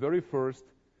 the very first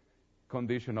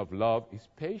condition of love is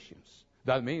patience.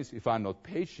 That means if I'm not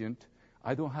patient,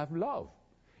 I don't have love.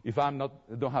 If I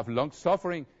don't have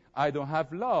long-suffering, I don't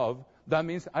have love. That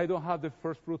means I don't have the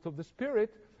first fruit of the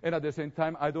Spirit, and at the same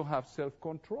time, I don't have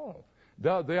self-control.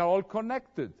 They are all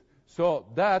connected. So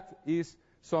that is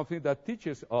something that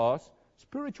teaches us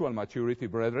spiritual maturity,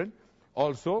 brethren.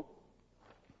 Also,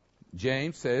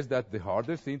 James says that the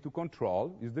hardest thing to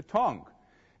control is the tongue.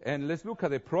 And let's look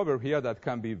at a proverb here that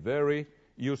can be very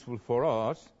useful for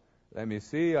us. Let me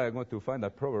see. I'm going to find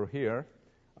that proverb here.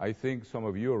 I think some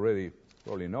of you already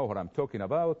probably know what I'm talking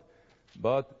about.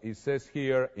 But it says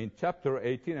here in chapter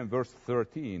 18 and verse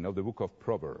 13 of the book of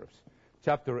Proverbs.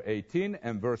 Chapter 18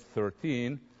 and verse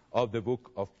 13 of the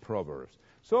book of Proverbs.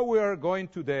 So we are going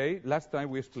today, last time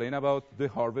we explained about the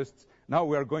harvests. Now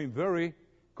we are going very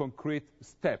concrete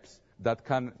steps that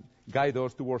can guide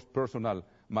us towards personal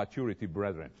maturity,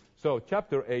 brethren. So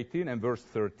chapter 18 and verse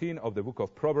 13 of the book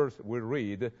of Proverbs we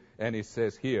read, and it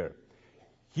says here,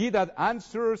 he that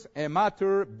answers a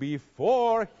matter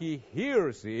before he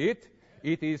hears it,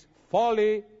 it is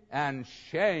folly and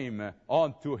shame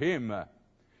unto him.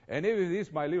 And if it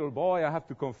is my little boy, I have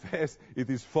to confess, it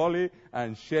is folly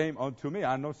and shame unto me.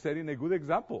 I'm not setting a good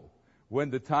example when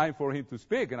the time for him to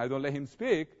speak, and I don't let him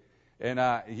speak, and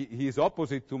he is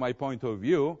opposite to my point of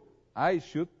view, I'm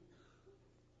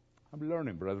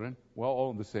learning, brethren. We're all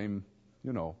on the same,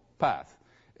 path.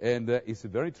 And it's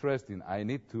very interesting. I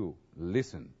need to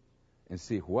listen and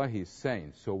see what he's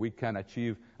saying so we can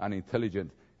achieve an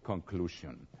intelligent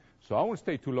conclusion. So I won't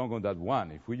stay too long on that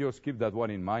one. If we just keep that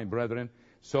one in mind, brethren.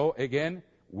 So again,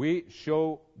 we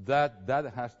show that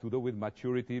that has to do with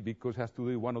maturity because it has to do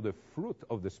with one of the fruit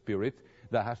of the Spirit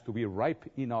that has to be ripe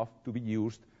enough to be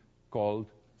used, called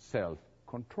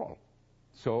self-control.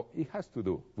 So it has to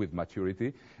do with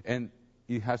maturity, and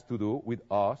it has to do with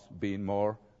us being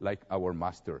more like our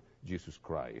Master, Jesus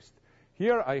Christ.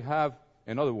 Here I have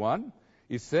another one.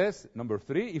 It says, number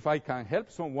 3, if I can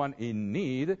help someone in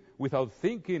need without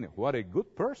thinking what a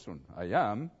good person I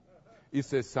am,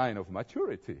 it's a sign of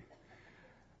maturity.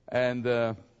 And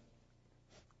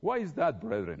why is that,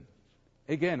 brethren?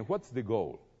 Again, what's the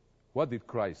goal? What did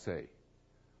Christ say?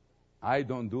 I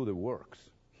don't do the works.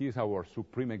 He is our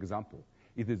supreme example.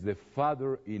 It is the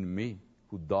Father in me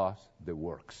who does the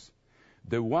works.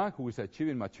 The one who is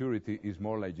achieving maturity is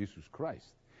more like Jesus Christ.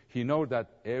 He knows that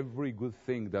every good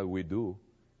thing that we do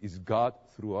is God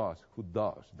through us who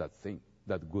does that thing,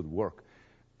 that good work.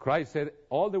 Christ said,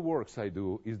 all the works I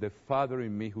do is the Father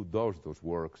in me who does those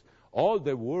works. All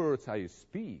the words I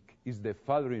speak is the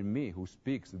Father in me who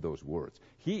speaks those words.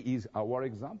 He is our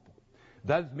example.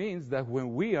 That means that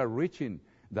when we are reaching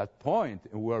that point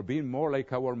and we are being more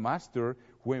like our Master,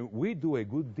 when we do a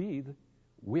good deed,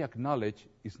 we acknowledge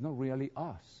it's not really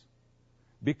us.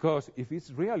 Because if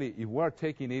we're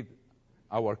taking it,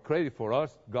 our credit for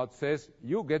us, God says,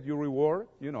 you get your reward.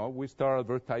 We start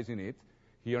advertising it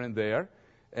here and there.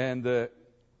 And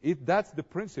that's the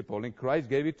principle, and Christ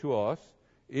gave it to us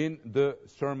in the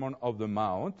Sermon on the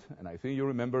Mount. And I think you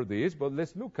remember this, but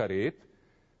let's look at it.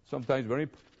 Sometimes very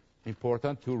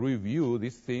important to review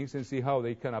these things and see how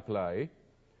they can apply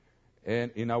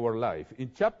and in our life.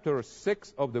 In chapter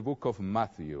 6 of the book of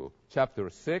Matthew, chapter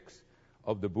 6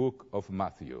 of the book of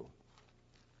Matthew.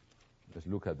 Let's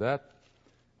look at that.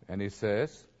 And it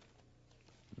says,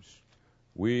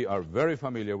 we are very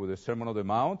familiar with the Sermon on the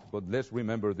Mount, but let's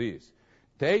remember this.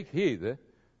 Take heed,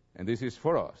 and this is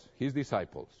for us, his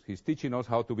disciples. He's teaching us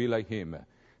how to be like him.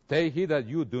 Take heed that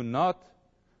you do not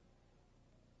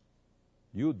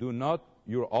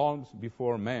your alms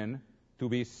before men to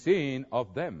be seen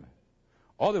of them.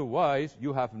 Otherwise,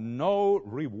 you have no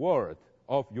reward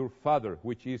of your Father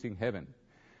which is in heaven.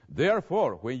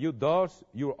 Therefore, when you do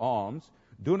your alms,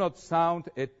 do not sound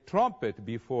a trumpet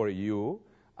before you,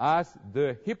 as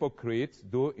the hypocrites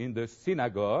do in the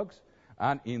synagogues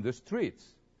and in the streets,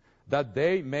 that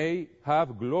they may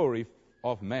have glory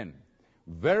of men.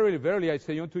 Verily, verily, I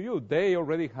say unto you, they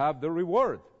already have the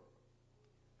reward.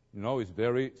 It's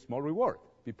very small reward.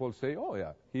 People say, oh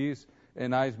yeah, he's a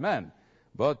nice man.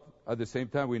 But at the same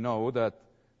time, we know that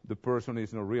the person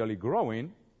is not really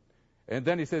growing. And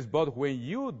then he says, but when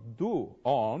you do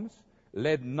alms,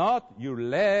 let not your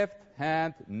left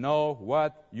hand know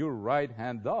what your right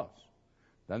hand does.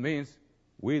 That means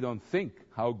we don't think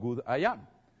how good I am.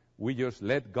 We just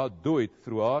let God do it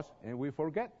through us, and we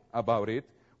forget about it.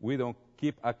 We don't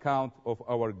keep account of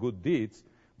our good deeds,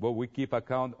 but we keep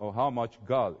account of how much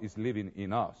God is living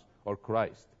in us, or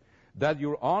Christ. That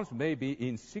your alms may be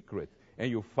in secret,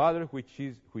 and your Father which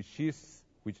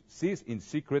sees in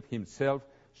secret himself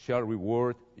shall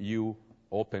reward you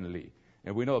openly.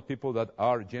 And we know people that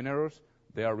are generous,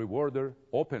 they are rewarded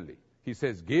openly. He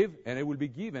says, give, and it will be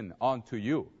given unto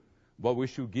you. But we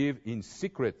should give in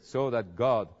secret so that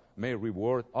God may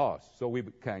reward us, so we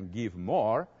can give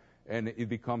more, and it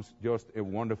becomes just a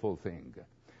wonderful thing.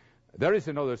 There is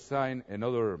another sign,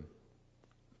 another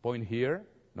point here.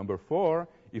 Number 4,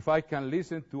 if I can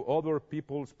listen to other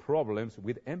people's problems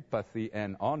with empathy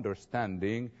and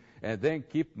understanding, and then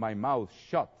keep my mouth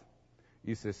shut,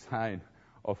 is a sign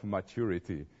of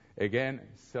maturity. Again,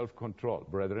 self-control,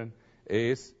 brethren,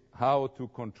 is how to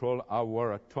control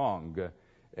our tongue.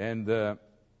 And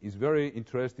it's very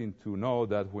interesting to know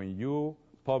that when you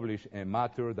publish a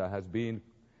matter that has been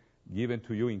given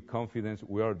to you in confidence,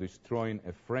 we are destroying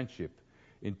a friendship.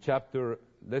 In chapter,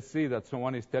 let's see that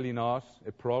someone is telling us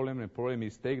a problem,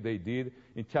 mistake they did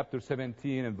in chapter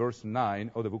 17 and verse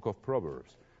 9 of the book of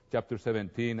Proverbs. chapter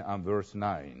 17 and verse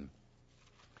 9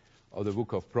 of the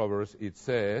book of Proverbs. It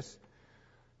says,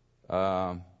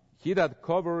 he that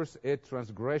covers a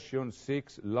transgression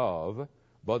seeks love,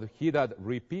 but he that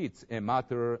repeats a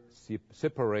matter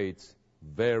separates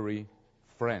very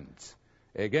friends.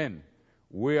 Again,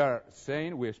 we are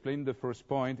saying, we explained the first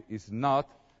point, is not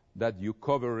that you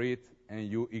cover it and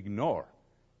you ignore.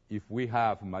 If we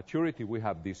have maturity, we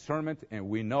have discernment, and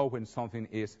we know when something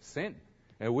is sin.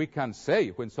 And we can say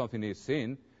when something is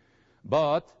sin,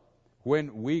 but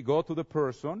when we go to the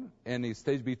person and it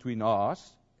stays between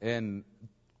us and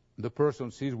the person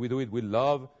sees we do it with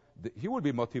love, he will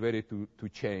be motivated to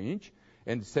change.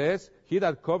 And says, he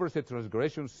that covers a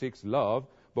transgression seeks love,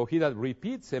 but he that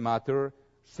repeats a matter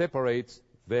separates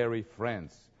very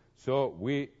friends. So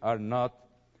we are not,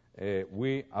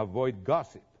 we avoid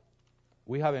gossip.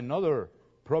 We have another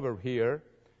proverb here,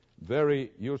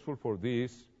 very useful for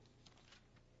this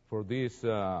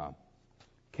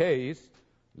case.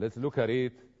 Let's look at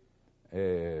it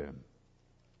in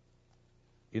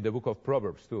the book of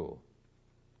Proverbs too.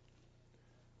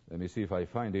 Let me see if I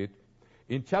find it.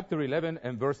 In chapter 11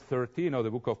 and verse 13 of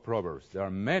the book of Proverbs, there are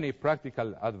many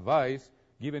practical advice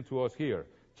given to us here.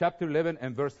 Chapter 11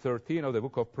 and verse 13 of the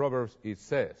book of Proverbs, it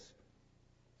says,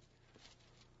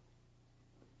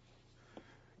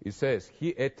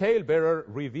 a talebearer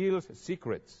reveals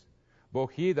secrets, but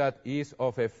he that is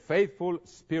of a faithful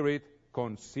spirit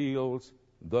conceals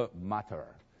the matter.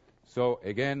 So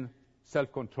again,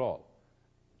 self-control.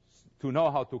 To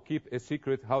know how to keep a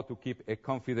secret, how to keep a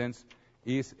confidence,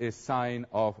 is a sign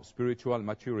of spiritual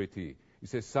maturity.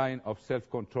 It's a sign of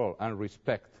self-control and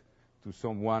respect to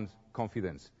someone's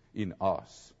confidence in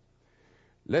us.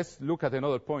 Let's look at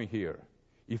another point here.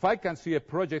 If I can see a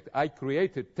project I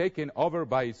created taken over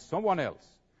by someone else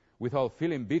without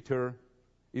feeling bitter,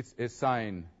 it's a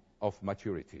sign of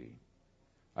maturity.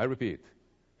 I repeat.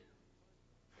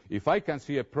 If I can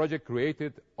see a project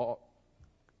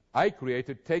I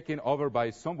created taken over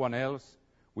by someone else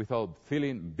without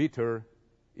feeling bitter,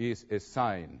 is a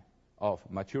sign of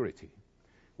maturity.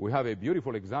 We have a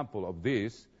beautiful example of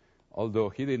this, although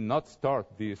he did not start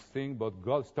this thing, but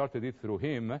God started it through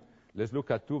him. Let's look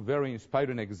at two very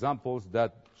inspiring examples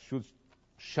that should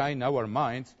shine our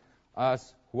minds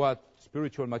as what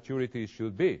spiritual maturity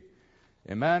should be.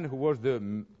 A man who was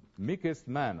the meekest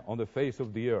man on the face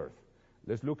of the earth.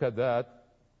 Let's look at that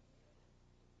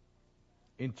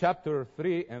in chapter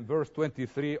 3 and verse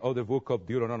 23 of the book of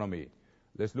Deuteronomy.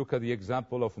 Let's look at the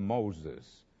example of Moses,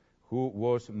 who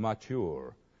was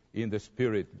mature in the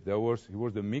spirit. He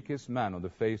was the meekest man on the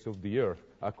face of the earth,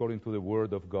 according to the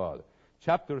word of God.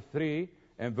 Chapter 3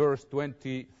 and verse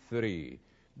 23.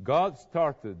 God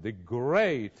started the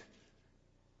great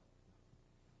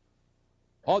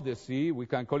Odyssey, we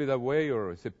can call it that way,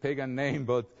 or it's a pagan name,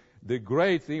 but the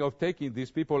great thing of taking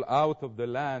these people out of the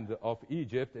land of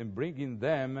Egypt and bringing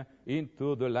them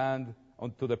into the land,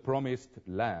 onto the promised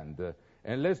land.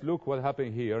 And let's look what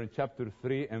happened here in chapter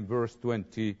 3 and verse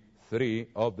 23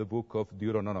 of the book of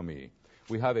Deuteronomy.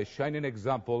 We have a shining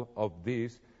example of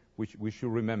this, which we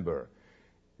should remember.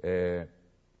 And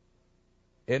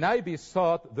I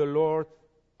besought the Lord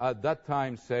at that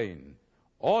time, saying,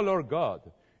 O Lord God,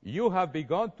 you have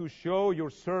begun to show your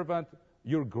servant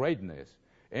your greatness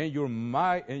and your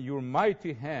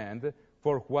mighty hand,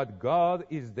 for what God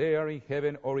is there in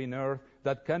heaven or in earth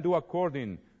that can do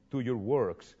according to your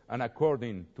works and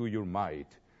according to your might.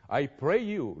 I pray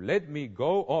you, let me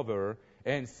go over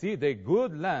and see the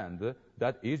good land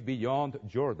that is beyond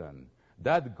Jordan,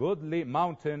 that goodly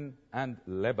mountain and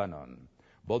Lebanon.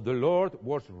 But the Lord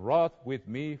was wroth with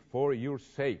me for your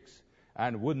sakes,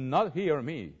 and would not hear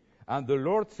me. And the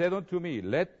Lord said unto me,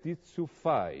 let it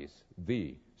suffice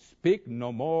thee. Speak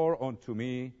no more unto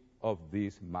me of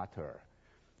this matter.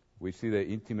 We see the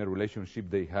intimate relationship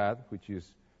they had, which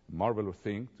is a marvelous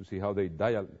thing to see how the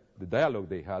dialogue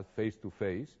they had face to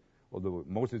face. Although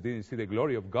Moses didn't see the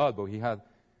glory of God, but he had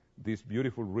this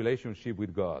beautiful relationship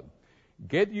with God.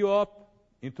 Get you up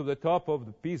into the top of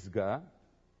the Pisgah,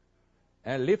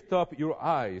 and lift up your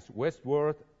eyes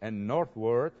westward and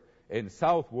northward and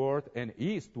southward and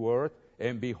eastward,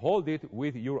 and behold it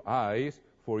with your eyes,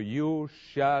 for you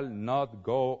shall not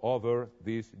go over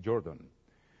this Jordan.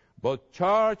 But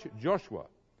charge Joshua,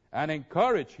 and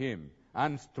encourage him,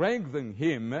 and strengthen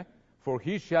him, for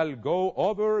he shall go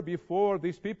over before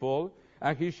these people,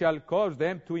 and he shall cause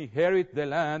them to inherit the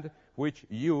land which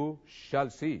you shall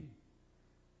see.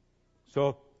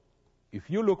 So, if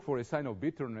you look for a sign of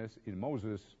bitterness in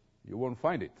Moses, you won't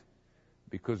find it.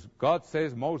 Because God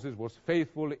says Moses was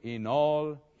faithful in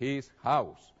all his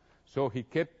house. So he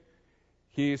kept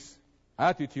his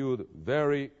attitude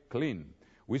very clean.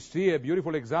 We see a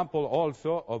beautiful example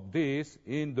also of this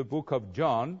in the book of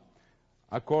John,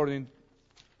 according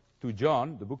to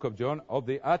John, the book of John, of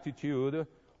the attitude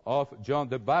of John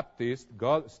the Baptist.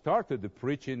 God started the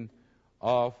preaching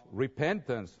of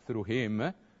repentance through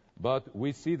him, but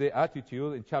we see the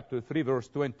attitude in chapter 3, verse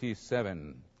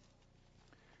 27.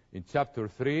 In chapter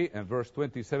 3 and verse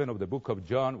 27 of the book of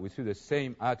John, we see the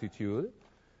same attitude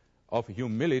of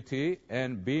humility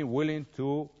and being willing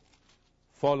to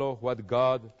follow what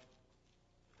God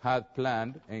had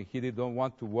planned, and he didn't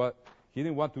want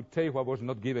to take what was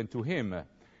not given to him.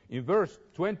 In verse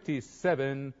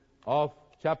 27 of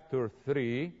chapter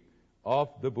 3 of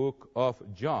the book of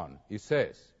John, it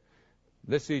says,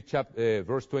 let's see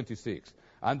verse 26.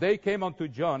 And they came unto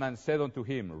John and said unto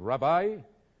him, Rabbi,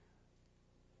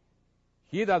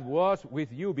 he that was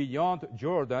with you beyond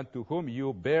Jordan, to whom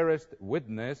you bearest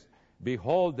witness,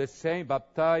 behold, the same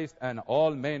baptized, and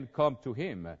all men come to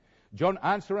him. John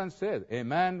answered and said, a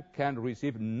man can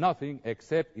receive nothing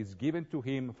except is given to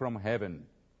him from heaven.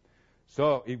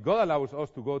 So if God allows us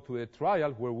to go to a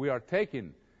trial where we are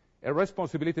taking a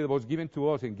responsibility that was given to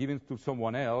us and given to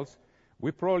someone else,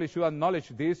 we probably should acknowledge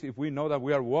this if we know that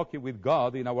we are walking with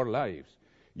God in our lives.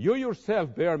 You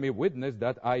yourself bear me witness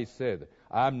that I said,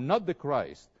 I am not the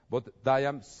Christ, but I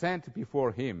am sent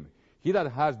before him. He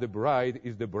that has the bride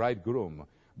is the bridegroom.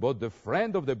 But the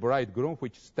friend of the bridegroom,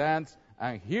 which stands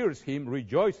and hears him,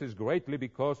 rejoices greatly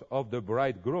because of the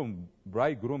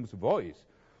bridegroom's voice.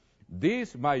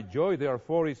 This my joy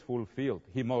therefore is fulfilled.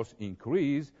 He must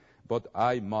increase, but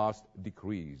I must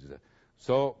decrease.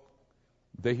 So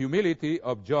the humility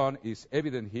of John is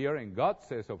evident here, and God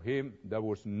says of him, there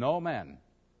was no man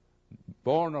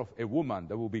born of a woman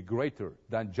that will be greater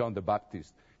than John the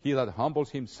Baptist. He that humbles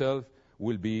himself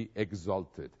will be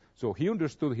exalted. So he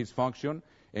understood his function,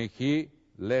 and he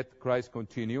let Christ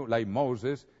continue, like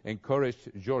Moses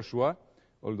encouraged Joshua,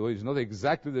 although it's not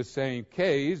exactly the same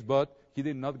case, but he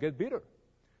did not get bitter.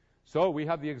 So we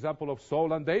have the example of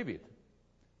Saul and David.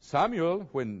 Samuel,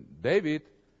 when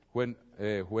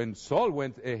Saul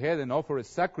went ahead and offered a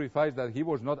sacrifice that he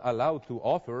was not allowed to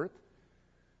offer,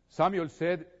 Samuel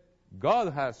said,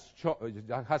 God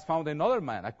has found another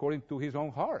man according to his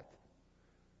own heart,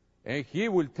 and he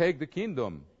will take the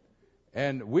kingdom.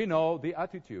 And we know the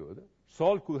attitude.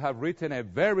 Saul could have written a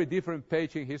very different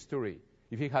page in history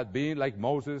if he had been like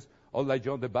Moses or like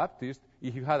John the Baptist,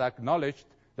 if he had acknowledged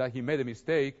that he made a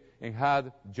mistake and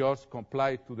had just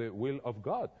complied to the will of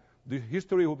God. The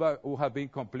history would have been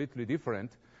completely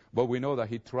different, but we know that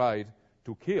he tried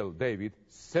to kill David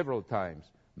several times,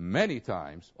 many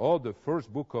times. All the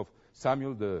first book of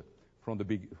Samuel, from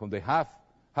the half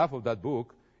of that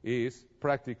book, is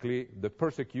practically the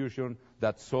persecution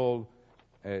that Saul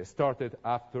started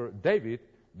after David,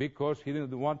 because he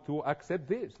didn't want to accept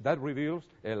this. That reveals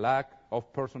a lack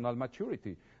of personal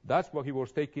maturity. That's what he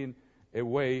was taking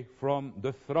away from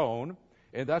the throne,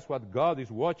 and that's what God is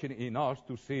watching in us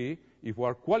to see if we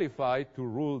are qualified to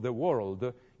rule the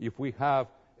world, if we have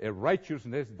a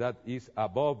righteousness that is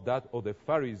above that of the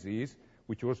Pharisees,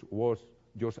 which was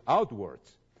just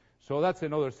outwards. So that's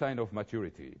another sign of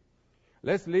maturity.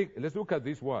 Let's look at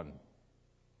this one.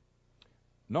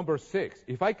 Number 6,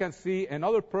 if I can see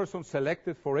another person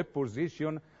selected for a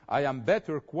position I am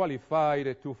better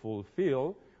qualified to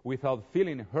fulfill without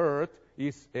feeling hurt,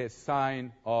 is a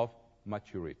sign of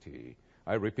maturity.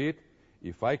 I repeat,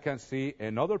 if I can see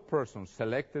another person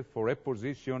selected for a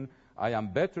position I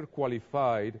am better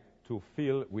qualified to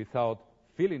fill without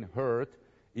feeling hurt,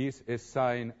 is a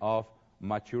sign of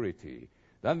maturity.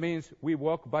 That means we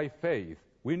walk by faith.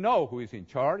 We know who is in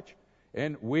charge,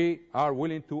 and we are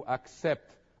willing to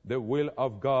accept the will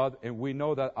of God, and we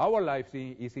know that our life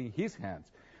is in his hands.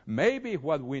 Maybe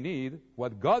what we need,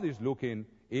 what God is looking,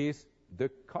 is the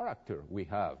character we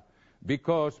have.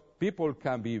 Because people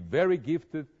can be very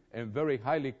gifted and very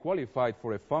highly qualified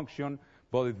for a function,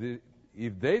 but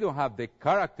if they don't have the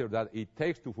character that it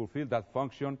takes to fulfill that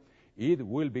function, it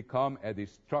will become a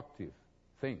destructive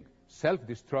thing,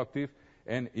 self-destructive,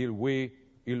 and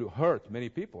it'll hurt many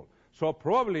people. So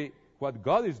probably what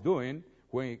God is doing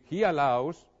when he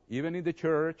allows, even in the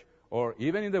church or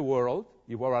even in the world,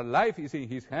 if our life is in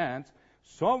his hands,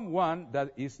 someone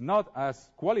that is not as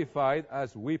qualified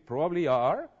as we probably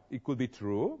are, it could be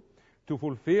true, to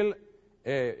fulfill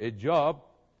a job,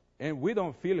 and we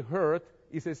don't feel hurt,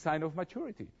 is a sign of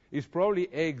maturity. It's probably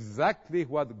exactly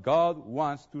what God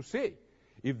wants to see,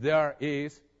 if there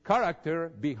is character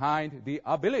behind the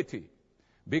ability.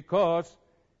 Because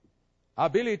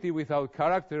ability without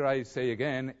character, I say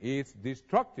again, is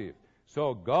destructive.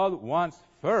 So God wants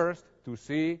first to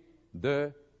see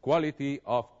the quality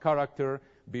of character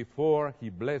before he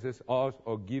blesses us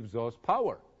or gives us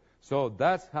power. So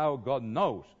that's how God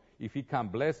knows if he can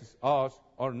bless us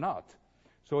or not.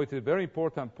 So it's a very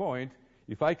important point.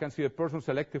 If I can see a person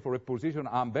selected for a position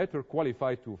I'm better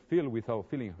qualified to fill without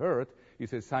feeling hurt,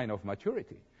 it's a sign of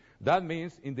maturity. That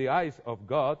means in the eyes of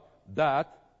God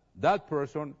that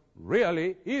person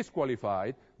really is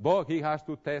qualified, but he has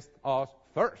to test us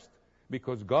first,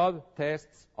 because God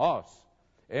tests us,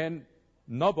 and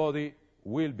nobody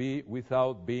will be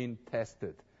without being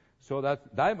tested. So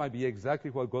that might be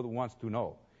exactly what God wants to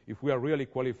know, if we are really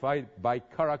qualified by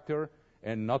character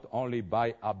and not only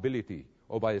by ability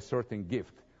or by a certain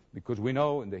gift. Because we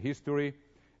know in the history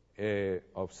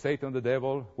of Satan the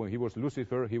devil, when he was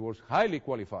Lucifer, he was highly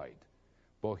qualified,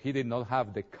 but he did not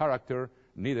have the character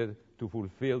needed to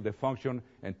fulfill the function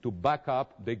and to back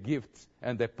up the gifts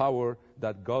and the power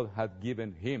that God had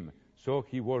given him. So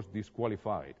he was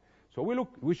disqualified. So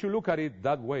we should look at it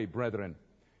that way, brethren,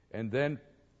 and then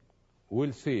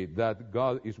we'll see that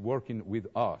God is working with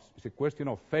us. It's a question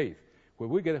of faith. When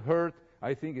we get hurt,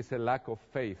 I think it's a lack of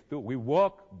faith too. We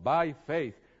walk by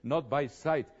faith, not by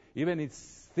sight. Even if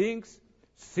things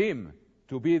seem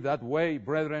to be that way,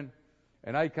 brethren,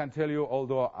 and I can tell you,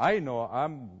 although I know I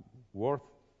am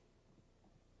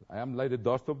like the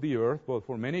dust of the earth, but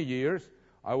for many years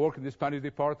I worked in the Spanish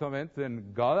department,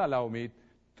 and God allowed me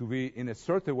to be in a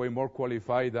certain way more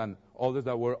qualified than others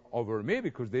that were over me,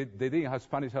 because they didn't have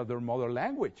Spanish as their mother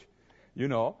language, you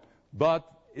know. But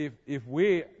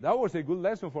that was a good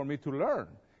lesson for me to learn.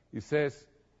 He says,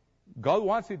 God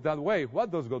wants it that way. What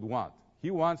does God want?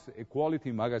 He wants a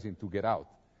quality magazine to get out.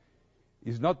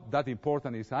 It's not that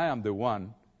important if I am the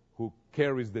one who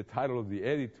carries the title of the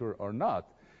editor or not.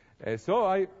 So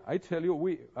I tell you,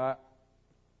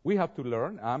 we have to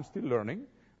learn. I'm still learning,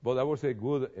 but that was a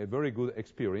very good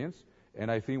experience,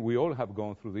 and I think we all have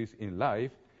gone through this in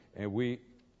life, and we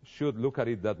should look at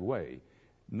it that way.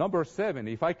 Number 7,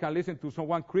 if I can listen to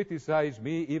someone criticize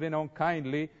me, even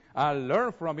unkindly, and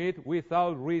learn from it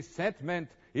without resentment,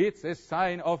 it's a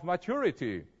sign of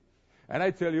maturity. And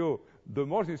I tell you, the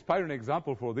most inspiring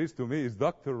example for this to me is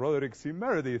Dr. Roderick C.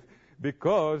 Meredith,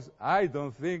 because I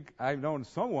don't think I've known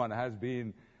someone has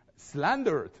been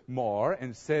slandered more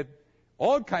and said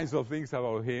all kinds of things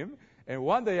about him. And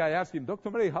one day I asked him,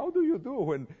 Dr. Meredith, how do you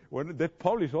do when they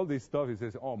publish all this stuff? He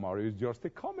says, oh, Mario, it's just a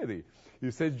comedy.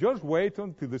 He says, just wait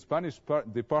until the Spanish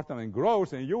department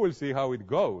grows and you will see how it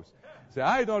goes. So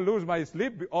I don't lose my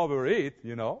sleep over it,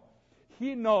 you know.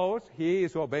 He knows he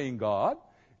is obeying God.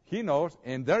 He knows,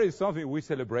 and there is something we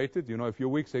celebrated, you know, a few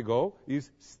weeks ago,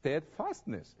 is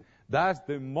steadfastness. That's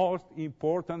the most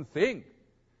important thing.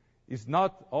 It's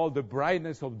not all the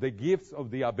brightness of the gifts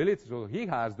of the abilities. So he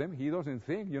has them. He doesn't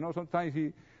think. You know, sometimes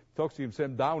he talks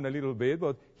himself down a little bit,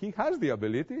 but he has the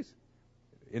abilities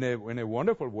in a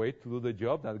wonderful way to do the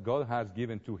job that God has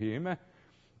given to him.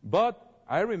 But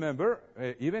I remember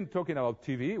even talking about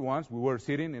TV once. We were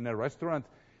sitting in a restaurant,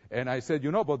 and I said,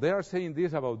 you know, but they are saying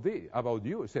this about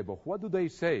you. I said, but what do they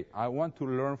say? I want to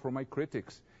learn from my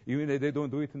critics, even if they don't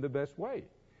do it in the best way.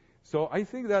 So I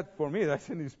think that for me, that's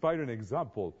an inspiring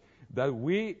example. That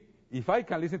if I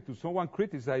can listen to someone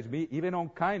criticize me, even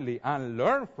unkindly, and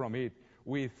learn from it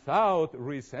without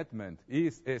resentment,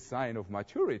 is a sign of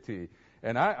maturity.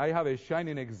 And I have a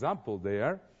shining example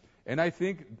there. And I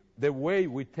think the way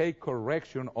we take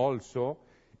correction also,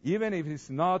 even if it's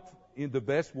not in the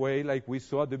best way, like we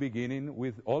saw at the beginning,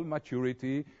 with all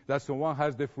maturity, that someone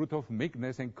has the fruit of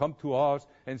meekness and come to us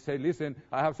and say, listen,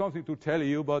 I have something to tell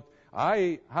you, but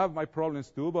I have my problems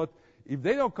too. But if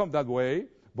they don't come that way,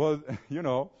 but, you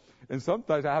know, and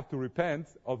sometimes I have to repent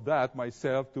of that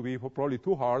myself, to be probably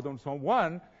too hard on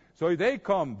someone. So if they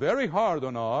come very hard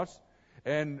on us,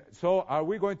 and so are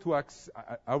we going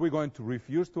to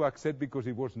refuse to accept because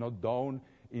it was not done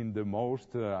in the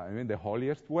most, the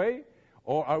holiest way?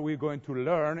 Or are we going to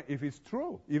learn if it's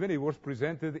true, even if it was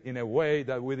presented in a way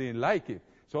that we didn't like it?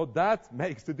 So that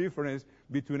makes the difference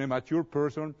between a mature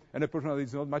person and a person that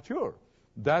is not mature.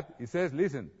 That it says,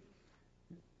 listen,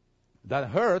 that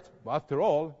hurt, after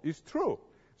all, is true.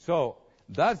 So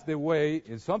that's the way,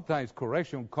 and sometimes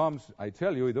correction comes, I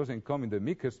tell you, it doesn't come in the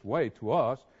meekest way to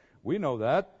us. We know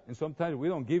that, and sometimes we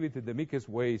don't give it in the meekest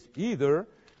ways either.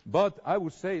 But I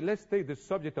would say, let's take the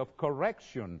subject of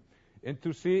correction and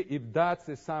to see if that's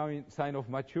a sign of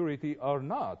maturity or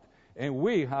not. And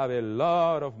we have a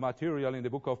lot of material in the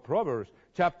book of Proverbs,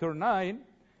 chapter 9,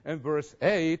 and verse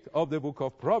 8 of the book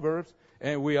of Proverbs.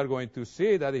 And we are going to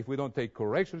see that if we don't take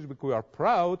corrections, because we are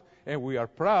proud, and we are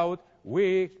proud,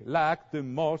 we lack the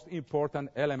most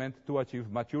important element to achieve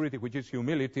maturity, which is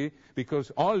humility,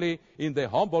 because only in the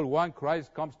humble one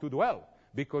Christ comes to dwell,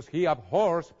 because he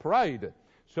abhors pride.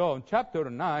 So in chapter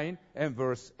 9 and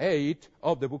verse 8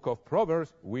 of the book of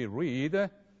Proverbs, we read,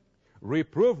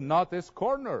 reprove not a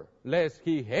scorner, lest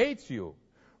he hates you.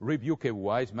 Rebuke a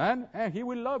wise man, and he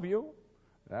will love you.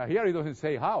 Here he doesn't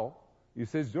say how. He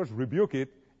says just rebuke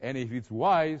it, and if it's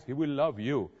wise, he will love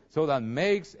you. So that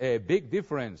makes a big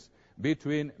difference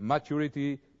between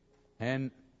maturity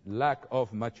and lack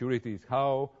of maturity. It's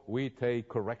how we take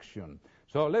correction.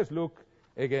 So let's look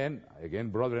again,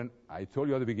 brethren, I told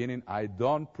you at the beginning, I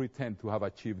don't pretend to have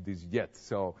achieved this yet.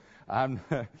 So I'm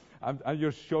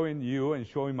just showing you and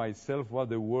showing myself what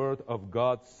the Word of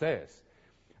God says.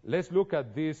 Let's look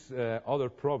at this other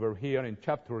proverb here in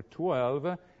chapter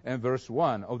 12 and verse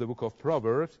 1 of the book of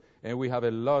Proverbs. And we have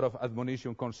a lot of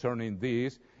admonition concerning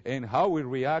this. And how we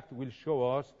react will show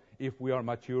us if we are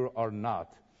mature or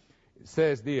not. It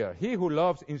says there, he who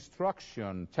loves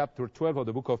instruction, chapter 12 of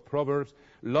the book of Proverbs,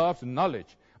 loves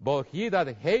knowledge. But he that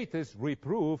hateth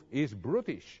reproof is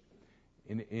brutish.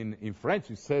 In French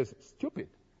it says stupid.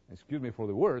 Excuse me for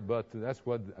the word, but that's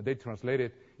what they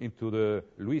translated into the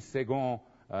Louis II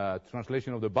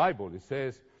translation of the Bible. It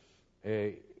says,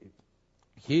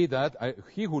 he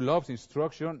who loves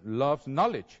instruction loves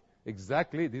knowledge.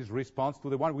 Exactly this response to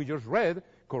the one we just read.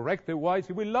 Correct the wise,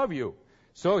 he will love you.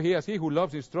 So he who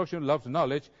loves instruction loves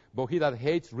knowledge, but he that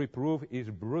hates reproof is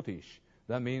brutish.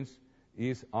 That means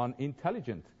is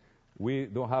unintelligent. We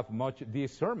don't have much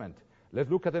discernment. Let's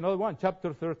look at another one,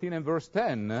 chapter 13 and verse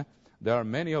 10. There are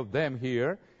many of them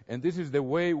here, and this is the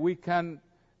way we can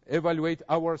evaluate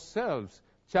ourselves.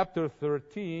 Chapter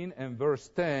 13 and verse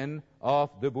 10 of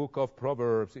the book of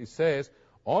Proverbs. It says,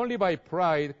 only by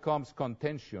pride comes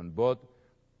contention, but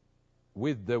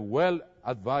with the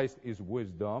well-advised is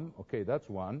wisdom. Okay, that's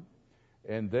one.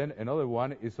 And then another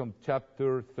one is from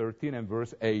chapter 13 and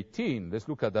verse 18. Let's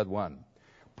look at that one.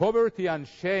 Poverty and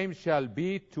shame shall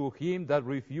be to him that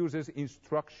refuses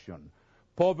instruction.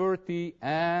 Poverty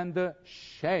and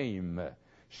shame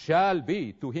shall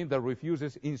be to him that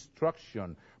refuses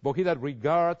instruction. But he that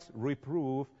regards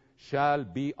reproof shall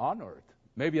be honored.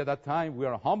 Maybe at that time we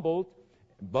are humbled,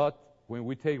 but when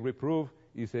we take reproof,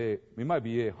 it might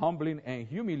be a humbling and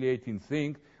humiliating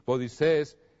thing, but it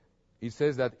says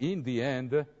that in the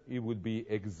end it will be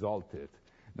exalted.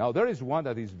 Now there is one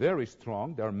that is very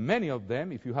strong. There are many of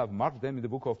them, if you have marked them in the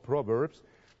book of Proverbs.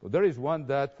 But there is one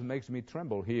that makes me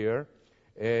tremble here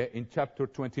in chapter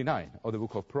 29 of the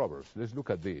book of Proverbs. Let's look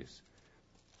at this.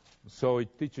 So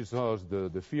it teaches us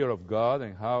the fear of God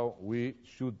and how we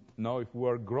should know if we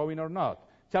are growing or not.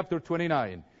 Chapter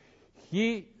 29.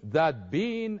 He that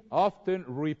being often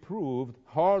reproved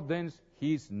hardens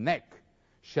his neck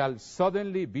shall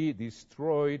suddenly be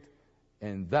destroyed,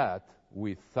 and that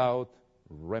without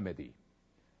remedy.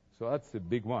 So that's a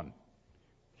big one.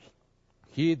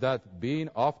 He that being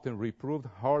often reproved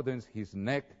hardens his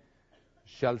neck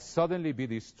shall suddenly be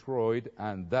destroyed,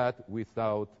 and that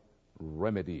without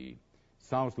remedy.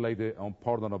 Sounds like the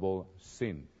unpardonable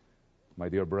sin, my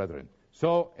dear brethren.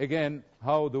 So again,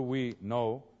 how do we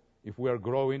know if we are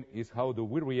growing? Is how do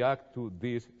we react to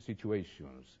these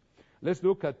situations? Let's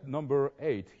look at number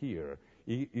 8 here.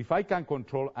 If I can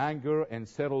control anger and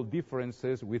settle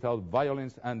differences without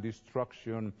violence and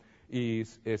destruction,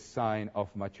 is a sign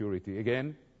of maturity.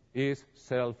 Again, is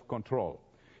self-control.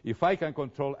 If I can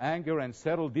control anger and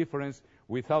settle difference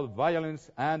without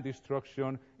violence and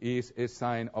destruction, is a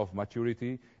sign of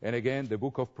maturity. And again, the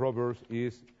book of Proverbs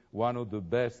is one of the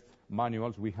best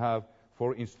manuals we have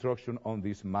for instruction on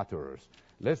these matters.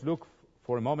 Let's look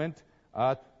for a moment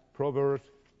at Proverbs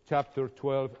chapter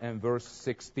 12 and verse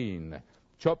 16.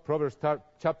 Proverbs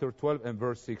chapter 12 and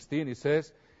verse 16, it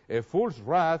says, a fool's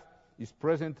wrath is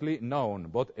presently known,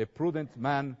 but a prudent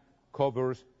man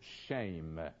covers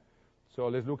shame. So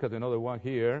let's look at another one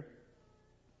here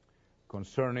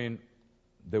concerning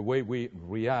the way we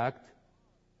react.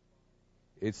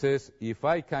 It says, if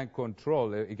I can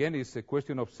control, again, it's a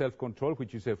question of self-control,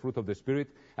 which is a fruit of the Spirit,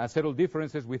 and settle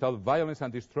differences without violence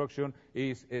and destruction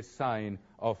is a sign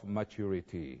of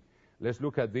maturity. Let's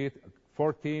look at it,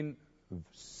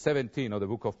 14:17 of the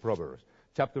book of Proverbs.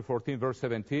 Chapter 14, verse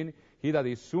 17, he that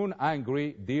is soon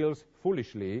angry deals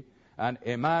foolishly, and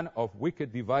a man of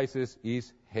wicked devices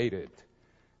is hated.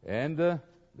 And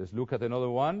let's look at another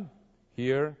one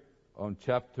here on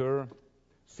chapter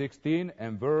 16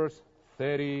 and verse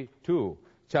 32.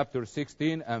 Chapter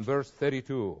 16 and verse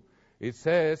 32. It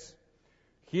says,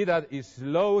 He that is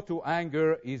slow to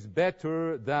anger is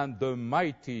better than the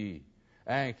mighty,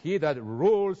 and he that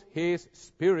rules his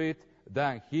spirit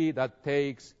than he that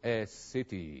takes a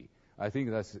city. I think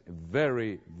that's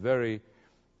very, very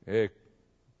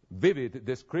vivid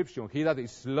description. He that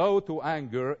is slow to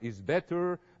anger is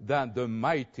better than the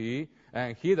mighty,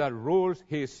 and he that rules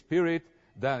his spirit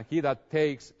than he that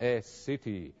takes a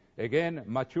city. Again,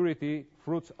 maturity,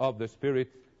 fruits of the Spirit,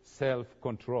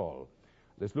 self-control.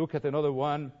 Let's look at another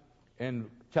one in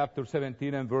chapter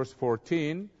 17 and verse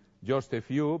 14. Just a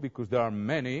few, because there are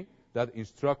many that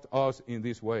instruct us in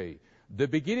this way. The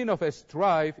beginning of a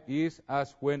strife is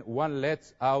as when one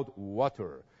lets out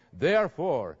water.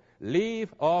 Therefore,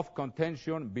 leave off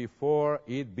contention before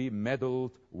it be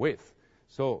meddled with.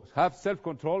 So, have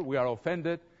self-control. We are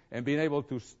offended, and being able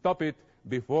to stop it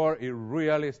before it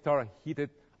really starts heated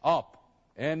up.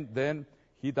 And then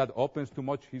he that opens too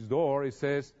much his door, it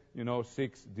says,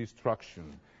 seeks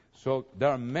destruction. So there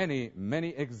are many, many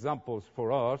examples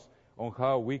for us on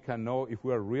how we can know if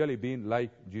we are really being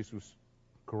like Jesus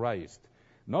Christ.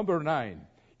 Number 9,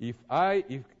 if I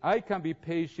can be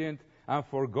patient and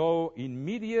forego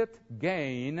immediate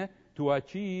gain to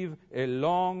achieve a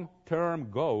long-term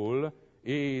goal,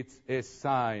 it's a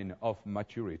sign of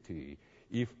maturity.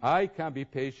 If I can be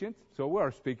patient, so we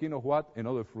are speaking of what?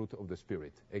 Another fruit of the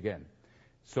Spirit, again.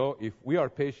 So if we are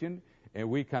patient and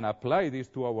we can apply this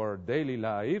to our daily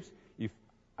lives, if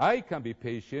I can be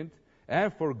patient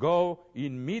and forego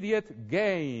immediate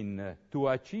gain to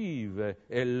achieve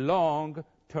a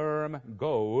long-term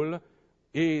goal,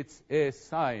 it's a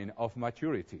sign of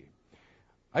maturity.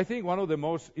 I think one of the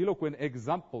most eloquent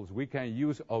examples we can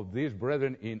use of this,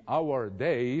 brethren, in our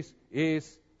days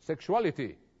is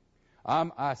sexuality.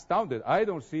 I'm astounded. I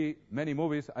don't see many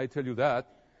movies, I tell you that.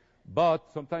 But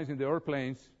sometimes in the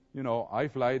airplanes, I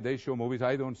fly, they show movies.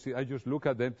 I just look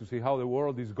at them to see how the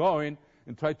world is going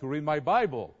and try to read my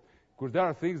Bible. Because there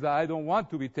are things that I don't want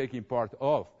to be taking part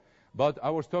of. But I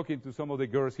was talking to some of the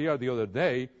girls here the other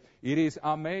day. It is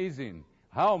amazing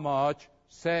how much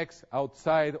sex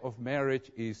outside of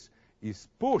marriage is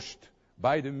pushed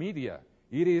by the media.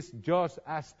 It is just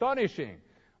astonishing.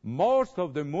 Most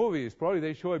of the movies, probably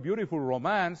they show a beautiful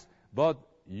romance, but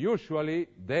usually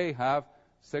they have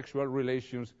sexual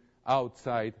relations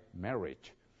outside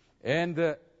marriage. And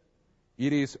it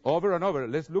is over and over.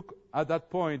 Let's look at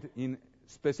that point, in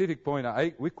specific point.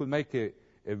 We could make a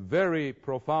very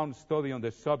profound study on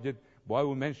the subject, but I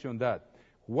will mention that.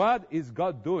 What is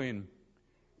God doing?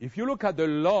 If you look at the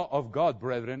law of God,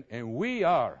 brethren, and we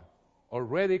are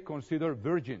already considered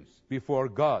virgins before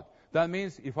God, that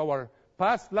means if our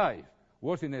past life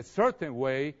was in a certain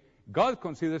way, God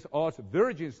considers us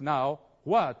virgins now,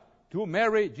 what? To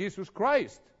marry Jesus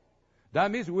Christ. That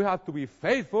means we have to be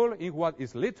faithful in what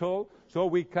is little so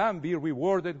we can be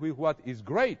rewarded with what is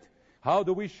great. How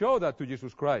do we show that to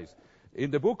Jesus Christ? In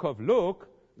the book of Luke,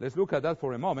 let's look at that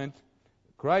for a moment.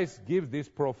 Christ gives this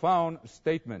profound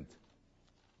statement.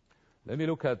 Let me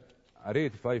look at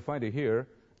it, if I find it here.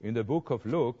 In the book of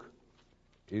Luke,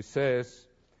 it says,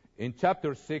 in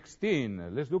chapter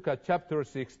 16, let's look at chapter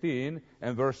 16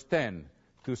 and verse 10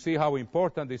 to see how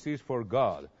important this is for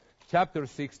God. Chapter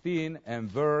 16 and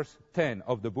verse 10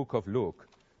 of the book of Luke.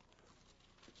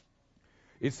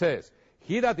 It says,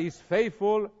 he that is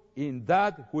faithful in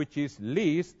that which is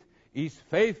least is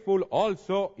faithful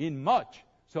also in much.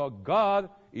 So God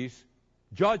is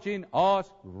judging us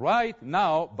right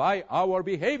now by our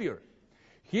behavior.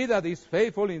 He that is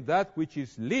faithful in that which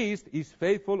is least is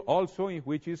faithful also in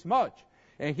which is much.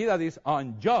 And he that is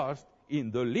unjust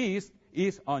in the least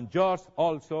is unjust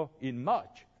also in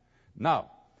much.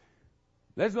 Now,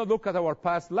 let's not look at our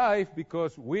past life,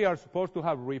 because we are supposed to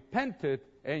have repented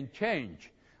and changed.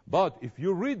 But if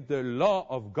you read the law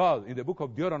of God in the book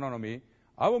of Deuteronomy,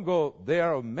 I won't go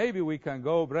there, or maybe we can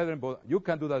go, brethren, but you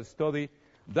can do that study.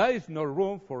 There is no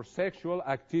room for sexual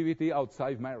activity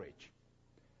outside marriage,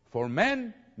 for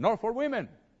men nor for women.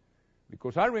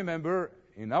 Because I remember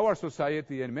in our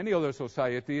society and many other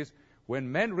societies,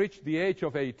 when men reach the age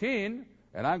of 18,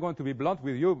 and I'm going to be blunt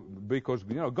with you, because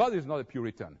God is not a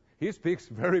Puritan. He speaks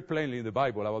very plainly in the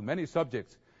Bible about many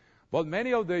subjects. But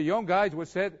many of the young guys were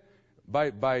said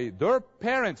by their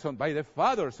parents, by the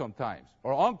father sometimes,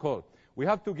 or uncle, we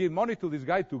have to give money to this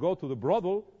guy to go to the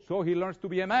brothel so he learns to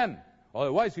be a man.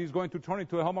 Otherwise, he's going to turn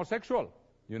into a homosexual.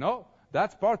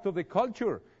 That's part of the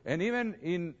culture. And even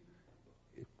in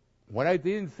when I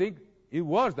didn't think it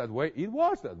was that way, it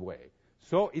was that way.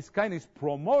 So it's kind of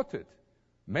promoted,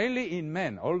 mainly in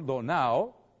men. Although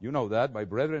now, you know that, my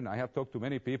brethren, I have talked to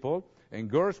many people, and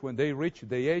girls, when they reach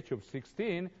the age of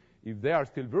 16, if they are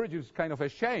still virgins, it's kind of a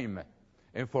shame.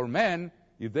 And for men,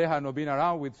 if they have not been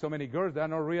around with so many girls, they are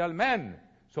not real men.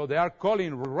 So they are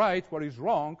calling right what is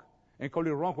wrong and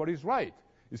calling wrong what is right.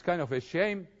 It's kind of a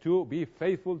shame to be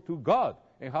faithful to God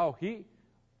and how He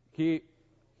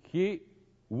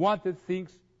wanted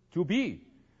things to be.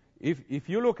 If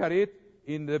you look at it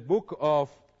in the book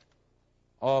of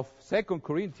 2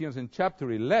 Corinthians in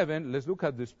chapter 11, let's look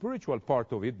at the spiritual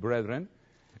part of it, brethren,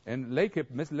 and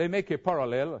let's make a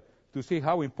parallel to see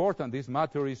how important this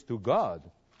matter is to God.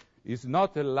 It's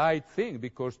not a light thing,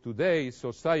 because today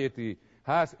society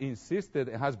has insisted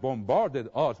and has bombarded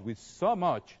us with so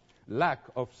much lack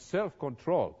of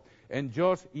self-control and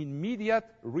just immediate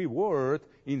reward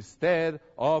instead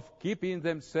of keeping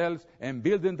themselves and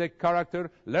building their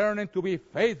character, learning to be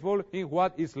faithful in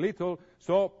what is little,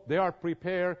 so they are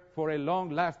prepared for a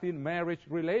long-lasting marriage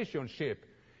relationship.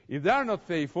 If they are not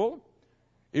faithful,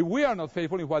 if we are not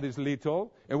faithful in what is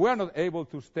little, and we are not able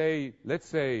to stay, let's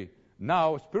say,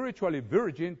 now spiritually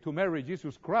virgin to marry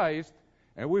Jesus Christ,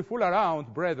 and we fool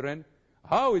around, brethren,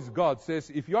 how is God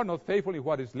says, if you are not faithful in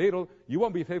what is little, you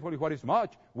won't be faithful in what is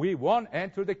much. We won't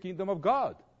enter the kingdom of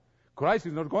God. Christ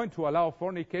is not going to allow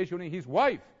fornication in his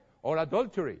wife or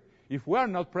adultery. If we are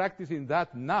not practicing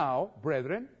that now,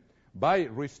 brethren, by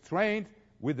restraint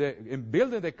in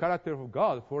building the character of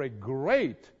God for a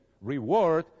great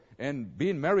reward and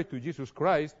being married to Jesus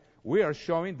Christ, we are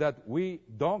showing that we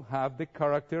don't have the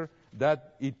character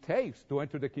that it takes to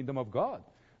enter the kingdom of God.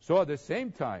 So at the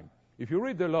same time, if you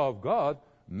read the law of God,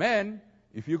 men,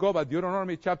 if you go by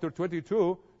Deuteronomy chapter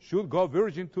 22, should go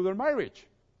virgin to their marriage.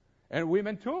 And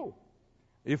women too.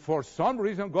 If for some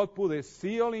reason God put a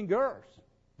seal in girls,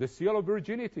 the seal of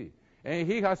virginity, and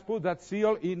he has put that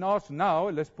seal in us now,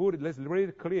 let's read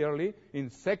it clearly in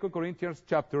 2 Corinthians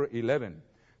chapter 11.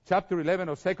 Chapter 11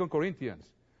 of 2 Corinthians.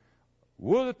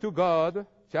 Would to God,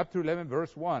 chapter 11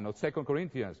 verse 1 of 2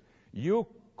 Corinthians, you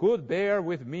could bear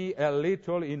with me a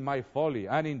little in my folly,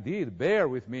 and indeed bear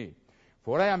with me.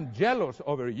 For I am jealous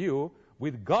over you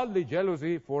with godly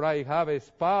jealousy, for I have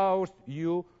espoused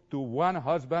you to one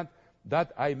husband,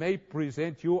 that I may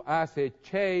present you as a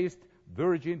chaste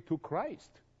virgin to Christ.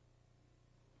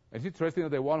 It's interesting that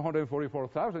the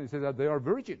 144,000, it says that they are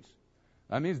virgins.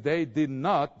 That means they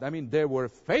they were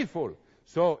faithful.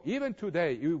 So even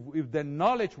today, if the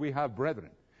knowledge we have,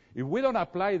 brethren, if we don't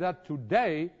apply that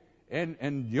today,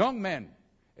 and young men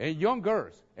and young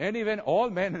girls, and even all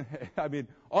men,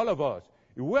 all of us,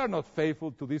 if we are not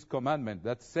faithful to this commandment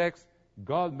that sex,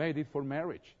 God made it for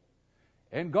marriage.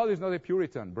 And God is not a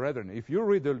Puritan, brethren. If you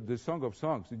read the Song of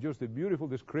Songs, it's just a beautiful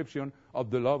description of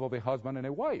the love of a husband and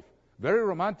a wife. Very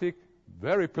romantic,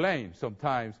 very plain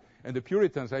sometimes. And the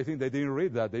Puritans, I think they didn't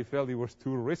read that. They felt it was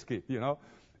too risky,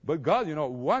 But God,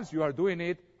 once you are doing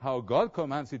it how God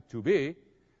commands it to be,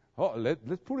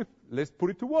 let's put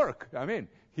it to work.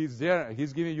 He's there.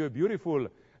 He's giving you a beautiful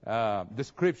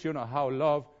description of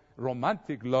how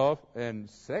romantic love and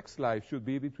sex life should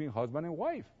be between husband and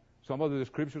wife. Some of the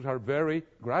descriptions are very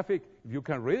graphic. If you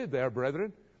can read it there,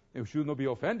 brethren, you should not be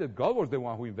offended. God was the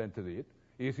one who invented it.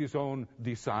 It's his own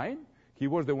design. He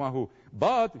was the one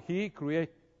but he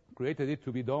created it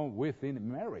to be done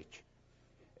within marriage.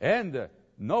 And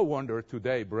no wonder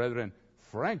today, brethren,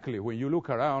 frankly, when you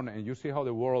look around and you see how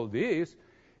the world is,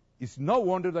 it's no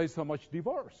wonder there is so much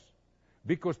divorce.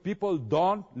 Because people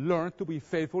don't learn to be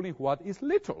faithful in what is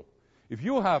little. If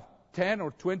you have 10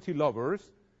 or 20 lovers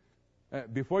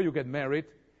before you get married,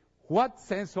 what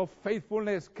sense of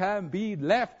faithfulness can be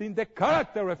left in the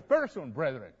character of a person,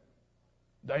 brethren?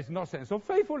 There is no sense of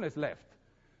faithfulness left.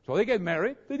 So they get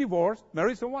married, they divorce,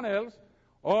 marry someone else,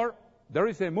 or there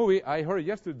is a movie I heard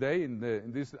yesterday in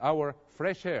this hour,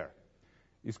 Fresh Air.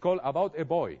 It's called About a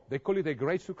Boy. They call it a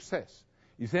great success.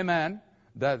 It's a man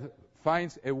that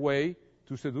finds a way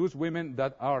to seduce women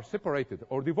that are separated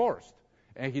or divorced.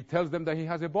 And he tells them that he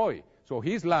has a boy. So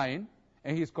he's lying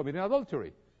and he's committing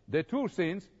adultery. The two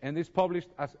sins, and it's published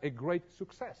as a great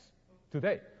success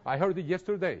today. I heard it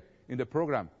yesterday in the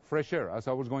program, Fresh Air, as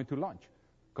I was going to lunch,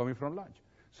 coming from lunch.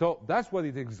 So that's what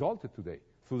is exalted today,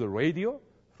 through the radio,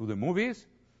 through the movies.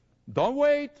 Don't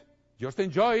wait, just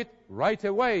enjoy it right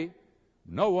away.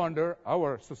 No wonder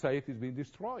our society is being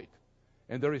destroyed.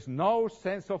 And there is no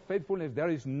sense of faithfulness. There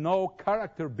is no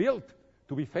character built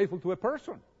to be faithful to a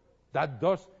person.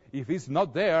 If it's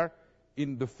not there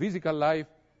in the physical life,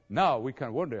 now we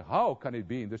can wonder, how can it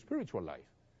be in the spiritual life?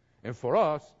 And for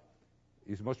us,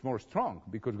 it's much more strong,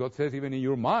 because God says, even in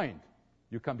your mind,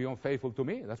 you can be unfaithful to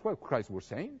me. That's what Christ was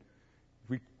saying.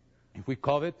 If we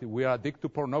covet, if we are addicted to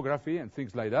pornography and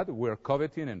things like that, we are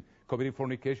coveting and committing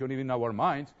fornication even in our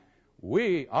minds,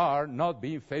 we are not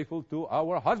being faithful to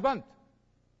our husband.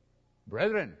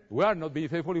 Brethren, we are not being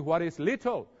faithful in what is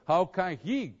little. How can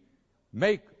he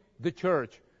make the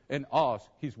church and us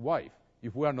his wife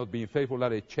if we are not being faithful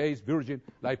like a chaste virgin,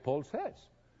 like Paul says?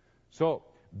 So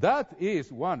that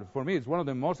is one, for me, it's one of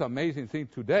the most amazing things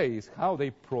today is how they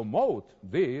promote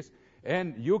this,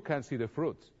 and you can see the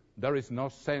fruits. There is no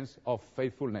sense of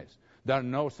faithfulness. There is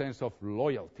no sense of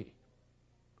loyalty,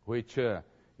 which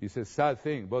is a sad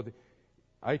thing. But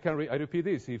I repeat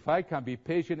this, if I can be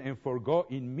patient and forgo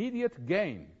immediate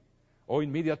gain or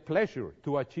immediate pleasure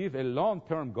to achieve a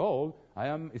long-term goal,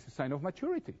 it's a sign of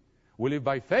maturity. We live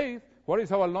by faith. What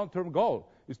is our long-term goal?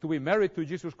 Is to be married to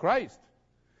Jesus Christ.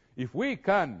 If we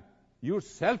can use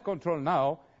self-control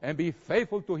now and be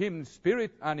faithful to him in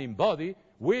spirit and in body,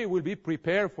 we will be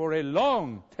prepared for a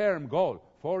long-term goal,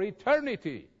 for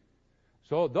eternity.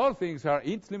 So those things are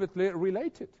intimately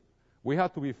related. We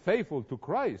have to be faithful to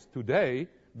Christ today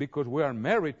because we are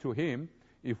married to him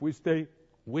if we stay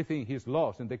within his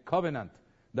laws and the covenant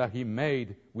that he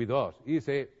made with us. It's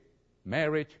a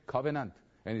marriage covenant.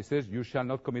 And it says, you shall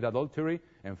not commit adultery,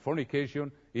 and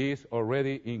fornication is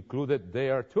already included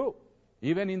there too.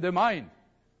 Even in the mind,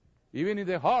 even in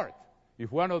the heart.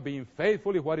 If we are not being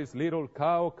faithful in what is little,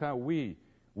 how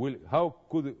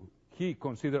could he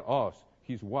consider us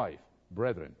his wife,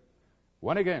 brethren?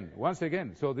 Once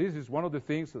again, so this is one of the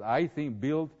things that I think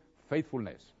build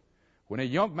faithfulness. When a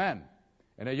young man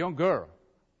and a young girl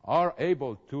are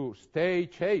able to stay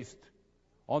chaste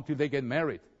until they get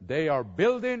married, they are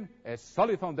building a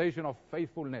solid foundation of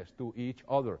faithfulness to each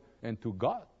other and to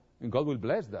God. And God will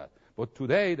bless that. But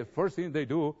today, the first thing they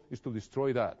do is to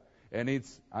destroy that. And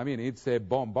it's a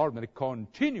bombardment, a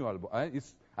continual.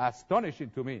 It's astonishing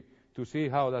to me to see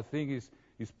how that thing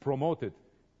is promoted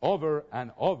over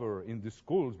and over in the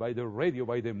schools, by the radio,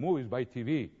 by the movies, by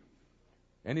TV.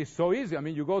 And it's so easy.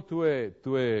 You go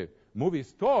to a movie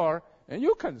store, and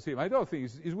you can see, I don't think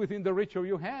it's within the reach of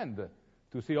your hand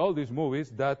to see all these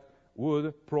movies that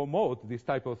would promote this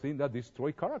type of thing that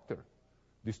destroy character.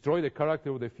 Destroy the character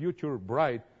of the future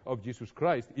bride of Jesus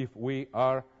Christ if we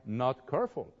are not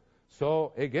careful.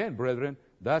 So again, brethren,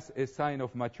 that's a sign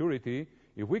of maturity.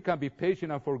 If we can be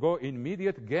patient and forgo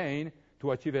immediate gain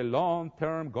to achieve a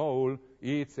long-term goal,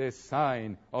 it's a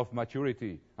sign of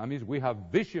maturity. We have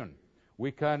vision.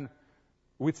 We can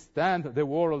withstand the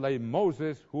world like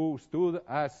Moses, who stood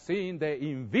as seeing the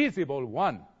invisible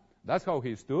one. That's how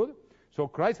he stood. So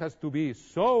Christ has to be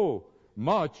so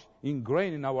much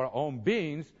ingrained in our own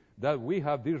beings that we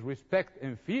have this respect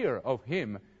and fear of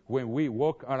him when we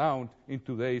walk around in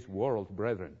today's world,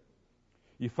 brethren.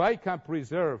 If I can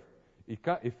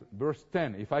verse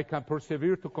 10, if I can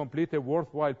persevere to complete a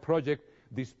worthwhile project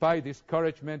despite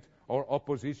discouragement or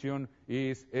opposition,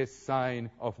 is a sign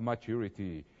of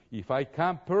maturity. If I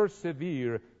can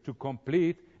persevere to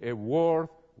complete a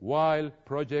worthwhile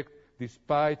project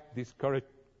despite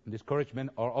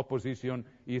discouragement or opposition,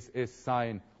 is a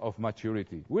sign of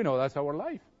maturity. We know that's our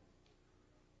life.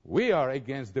 We are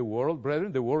against the world,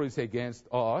 brethren. The world is against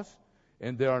us.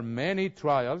 And there are many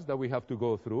trials that we have to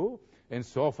go through. And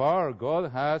so far,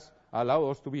 God has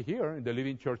allowed us to be here in the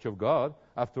living church of God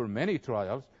after many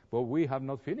trials, but we have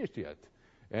not finished yet.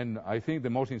 And I think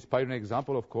the most inspiring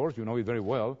example, of course, you know it very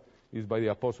well, is by the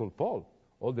Apostle Paul.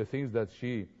 All the things that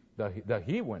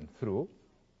he went through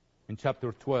in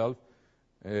chapter 12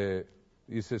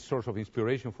 is a source of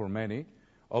inspiration for many,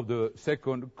 of the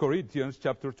 2 Corinthians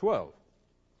chapter 12.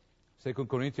 2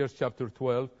 Corinthians chapter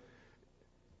 12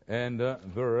 and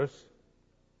verse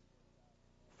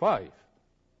 5.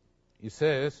 It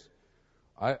says,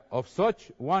 of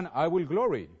such one I will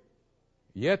glory,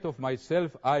 yet of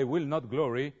myself I will not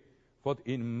glory, but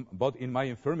in my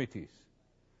infirmities.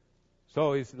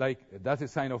 So it's like, that's a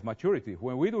sign of maturity.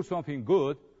 When we do something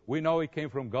good, we know it came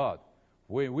from God.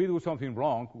 When we do something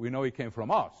wrong, we know it came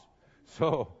from us.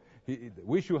 So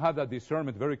we should have that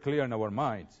discernment very clear in our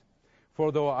minds.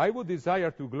 For though I would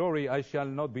desire to glory, I shall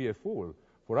not be a fool,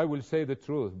 for I will say the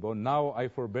truth, but now I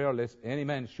forbear lest any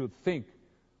man should think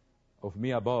of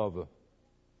me above.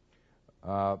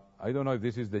 I don't know if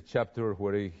this is the chapter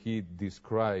where he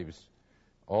describes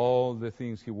all the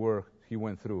things he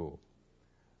went through.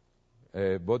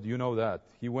 But you know that.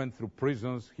 He went through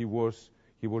prisons, he was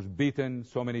beaten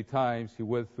so many times,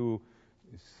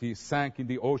 he sank in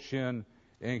the ocean,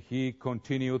 and he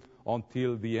continued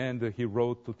until the end. He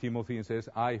wrote to Timothy and says,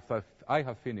 I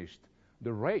have finished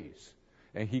the race.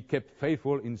 And he kept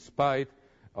faithful in spite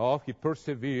of, he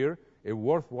persevered. A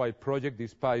worthwhile project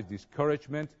despite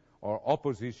discouragement or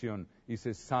opposition is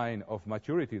a sign of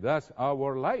maturity. That's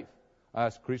our life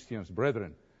as Christians,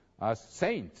 brethren, as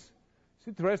saints. It's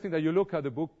interesting that you look at the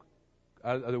book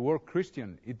at the word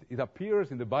Christian, it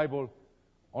appears in the Bible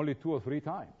only 2 or 3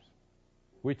 times,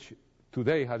 which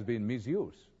today has been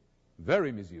misused,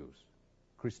 very misused.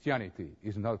 Christianity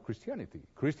is not Christianity.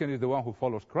 Christian is the one who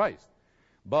follows Christ.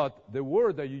 But the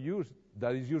word that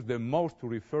is used the most to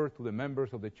refer to the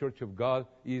members of the Church of God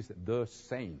is the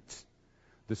saints.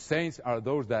 The saints are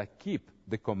those that keep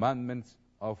the commandments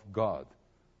of God.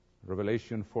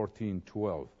 Revelation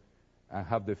 14:12, and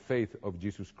have the faith of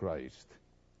Jesus Christ.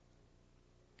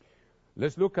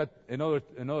 Let's look at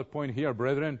another point here,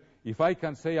 brethren. If I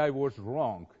can say I was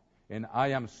wrong and I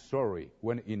am sorry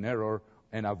when in error,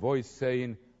 and avoid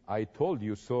saying I told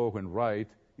you so when right,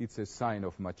 it's a sign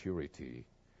of maturity.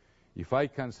 If I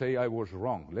can say I was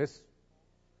wrong,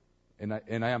 and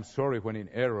I am sorry when in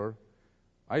error,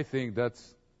 I think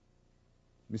that's,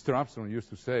 Mr. Armstrong used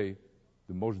to say,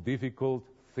 the most difficult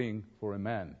thing for a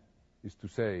man is to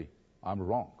say, I'm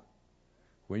wrong.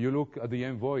 When you look at the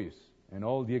envoys and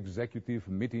all the executive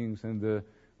meetings and it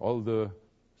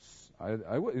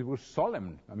was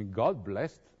solemn. I mean, God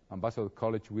blessed Ambassador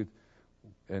College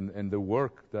and the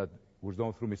work that was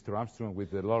done through Mr. Armstrong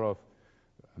with a lot of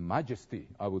majesty,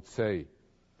 I would say.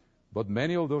 But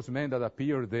many of those men that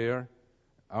appeared there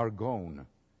are gone.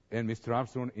 And Mr.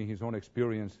 Armstrong, in his own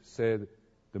experience, said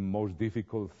the most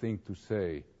difficult thing to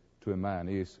say to a man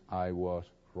is, I was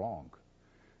wrong.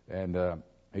 And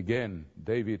again,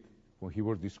 David, when he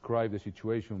was described the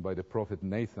situation by the prophet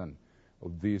Nathan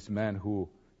of this man who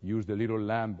used the little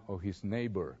lamb of his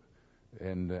neighbor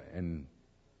and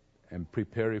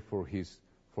prepare it for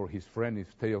his friend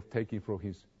instead of taking from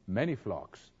his many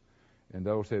flocks. And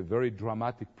that was a very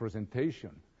dramatic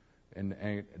presentation.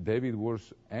 And David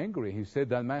was angry. He said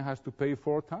that man has to pay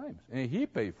 4 times. And he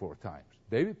paid 4 times.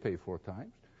 David paid 4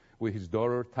 times. With his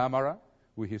daughter Tamara,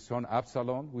 with his son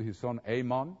Absalom, with his son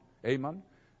Amon,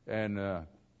 and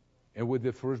with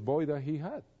the first boy that he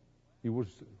had. He was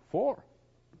 4.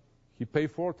 He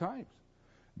paid 4 times.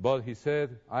 But he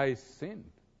said, I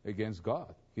sinned against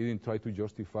God. He didn't try to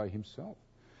justify himself.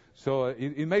 So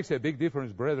it makes a big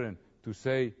difference, brethren, to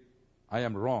say, I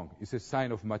am wrong. It's a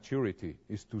sign of maturity.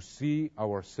 It's to see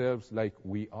ourselves like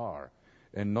we are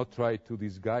and not try to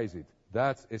disguise it.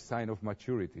 That's a sign of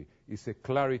maturity. It's a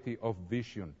clarity of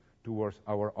vision towards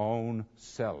our own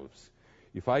selves.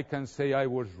 If I can say I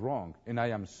was wrong and I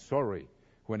am sorry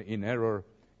when in error,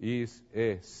 is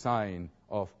a sign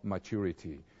of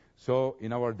maturity. So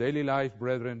in our daily life,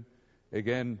 brethren,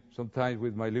 again, sometimes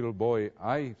with my little boy,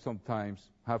 I sometimes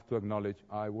have to acknowledge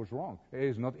I was wrong.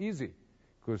 It's not easy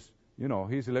because,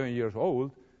 he's 11 years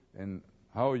old, and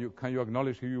how can you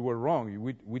acknowledge you were wrong?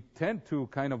 We tend to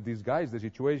kind of disguise the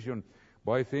situation,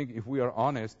 but I think if we are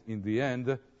honest, in the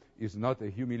end, it's not a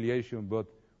humiliation, but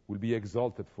will be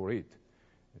exalted for it.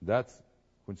 That's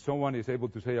when someone is able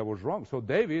to say I was wrong. So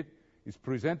David is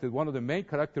presented, one of the main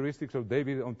characteristics of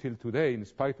David until today, in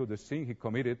spite of the sin he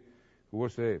committed, who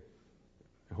was a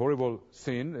horrible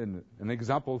sin and an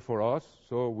example for us.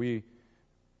 So we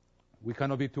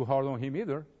cannot be too hard on him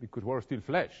either, because we're still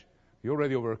flesh. He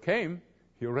already overcame.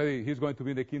 He's going to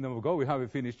be in the kingdom of God. We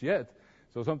haven't finished yet.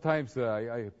 So sometimes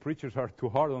preachers are too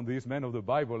hard on these men of the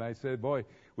Bible. And I say, boy,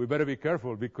 we better be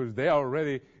careful because they are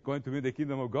already going to be in the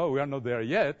kingdom of God. We are not there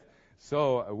yet.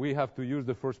 So we have to use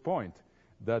the first point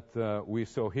that we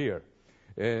saw here.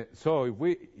 So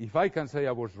if I can say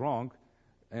I was wrong,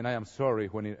 and I am sorry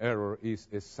when in error, is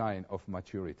a sign of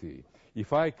maturity.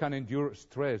 If I can endure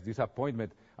stress,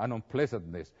 disappointment, and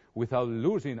unpleasantness without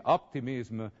losing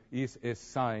optimism, is a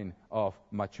sign of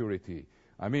maturity.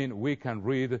 I mean, we can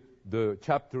read the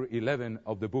chapter 11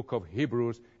 of the book of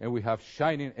Hebrews, and we have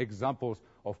shining examples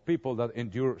of people that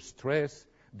endure stress,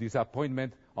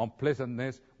 disappointment,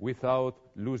 unpleasantness without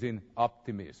losing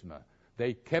optimism.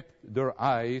 They kept their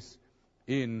eyes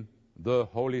in the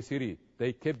holy city.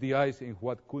 They kept the eyes in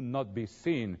what could not be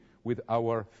seen with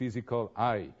our physical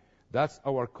eye. That's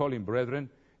our calling, brethren.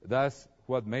 That's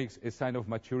what makes a sign of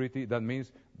maturity. That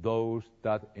means those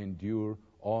that endure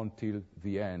until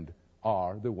the end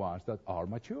are the ones that are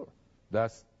mature.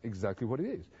 That's exactly what it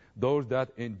is. Those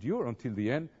that endure until the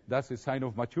end, that's a sign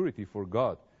of maturity for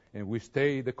God. And we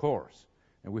stay the course.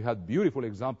 And we had beautiful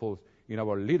examples in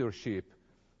our leadership.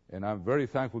 And I'm very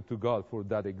thankful to God for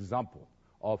that example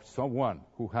of someone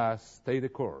who has stayed the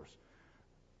course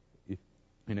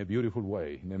in a beautiful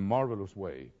way, in a marvelous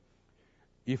way.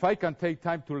 If I can take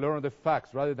time to learn the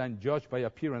facts rather than judge by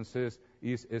appearances,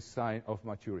 is a sign of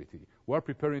maturity. We're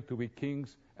preparing to be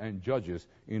kings and judges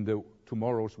in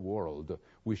tomorrow's world.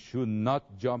 We should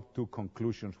not jump to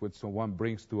conclusions when someone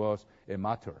brings to us a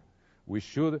matter. We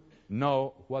should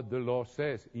know what the law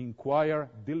says. Inquire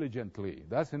diligently.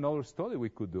 That's another study we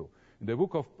could do. In the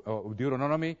book of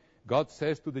Deuteronomy, God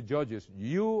says to the judges,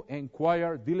 you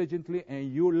inquire diligently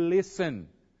and you listen.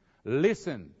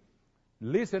 Listen.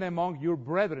 Listen among your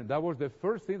brethren. That was the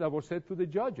first thing that was said to the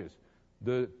judges,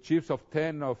 the chiefs of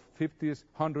 10, of 50s,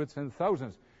 hundreds, and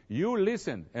thousands. You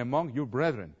listen among your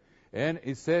brethren. And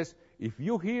it says, if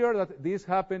you hear that this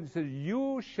happened, it says,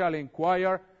 you shall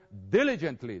inquire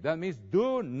diligently. That means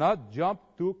do not jump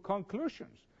to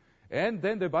conclusions. And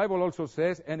then the Bible also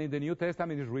says, and in the New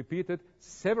Testament it is repeated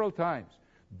several times,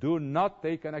 do not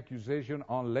take an accusation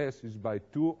unless it's by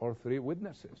 2 or 3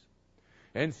 witnesses.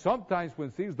 And sometimes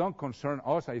when things don't concern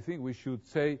us, I think we should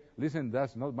say, listen,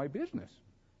 that's not my business.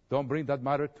 Don't bring that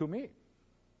matter to me.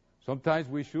 Sometimes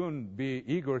we shouldn't be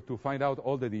eager to find out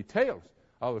all the details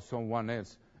of someone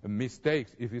else's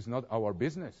mistakes if it's not our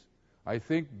business. I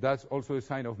think that's also a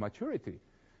sign of maturity,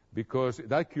 because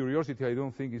that curiosity I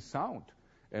don't think is sound.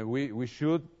 And we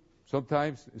should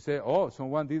sometimes say, oh,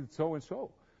 someone did so and so.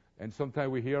 And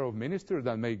sometimes we hear of ministers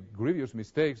that make grievous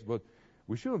mistakes, but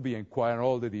we shouldn't be inquiring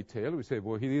all the detail. We say,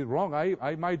 well, he did wrong.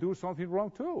 I might do something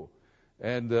wrong too.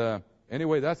 And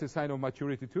anyway, that's a sign of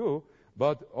maturity too.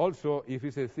 But also, if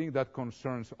it's a thing that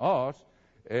concerns us,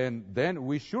 and then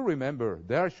we should remember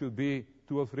there should be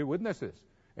 2 or 3 witnesses.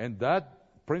 And that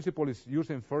principle is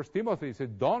used in 1 Timothy. It says,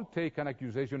 don't take an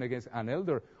accusation against an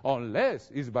elder unless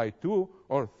it's by 2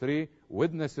 or 3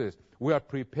 witnesses. We are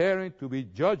preparing to be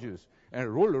judges and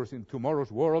rulers in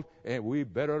tomorrow's world, and we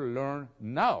better learn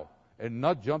now and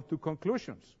not jump to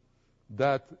conclusions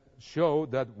that show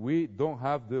that we don't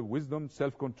have the wisdom,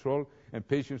 self-control, and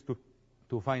patience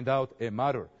to find out a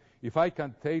matter. If I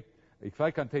can take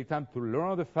time to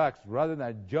learn the facts rather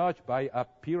than judge by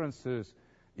appearances,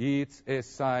 it's a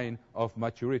sign of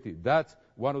maturity. That's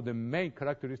one of the main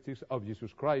characteristics of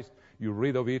Jesus Christ. You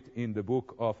read of it in the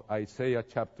book of Isaiah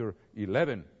chapter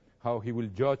 11, how he will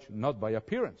judge not by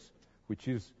appearance, which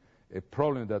is a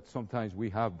problem that sometimes we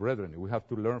have, brethren. We have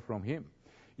to learn from him.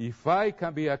 If I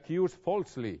can be accused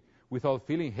falsely without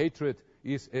feeling hatred,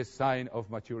 is a sign of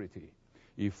maturity.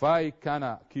 If I can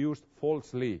accuse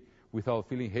falsely without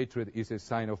feeling hatred, is a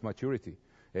sign of maturity.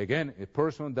 Again, a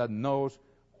person that knows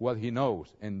what he knows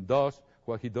and does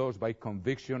what he does by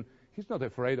conviction, he's not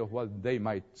afraid of what they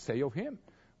might say of him.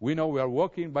 We know we are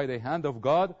walking by the hand of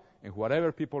God, and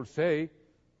whatever people say,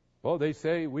 well, they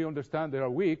say we understand they are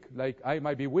weak, like I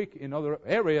might be weak in other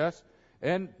areas,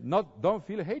 and don't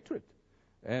feel hatred.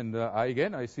 And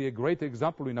I see a great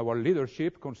example in our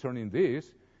leadership concerning this.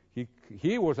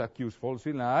 He was accused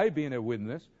falsely, and I being a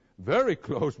witness, very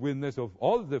close witness of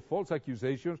all the false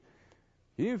accusations,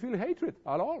 he didn't feel hatred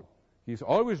at all. He's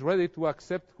always ready to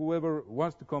accept whoever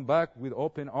wants to come back with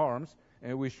open arms,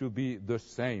 and we should be the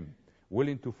same,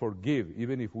 willing to forgive,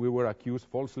 even if we were accused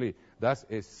falsely. That's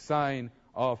a sign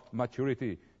of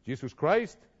maturity. Jesus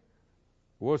Christ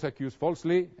was accused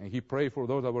falsely, and he prayed for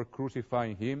those that were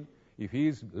crucifying him. If he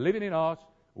is living in us,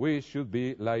 we should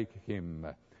be like him.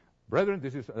 Brethren,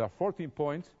 this is 14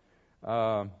 points.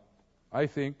 I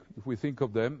think if we think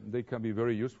of them, they can be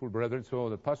very useful, brethren. So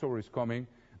the Passover is coming.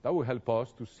 That will help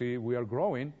us to see we are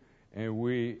growing and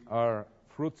we are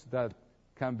fruits that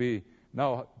can be.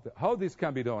 Now, how this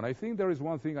can be done? I think there is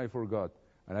one thing I forgot,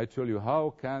 and I tell you,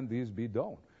 how can this be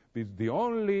done? Because the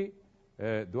only,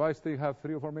 do I still have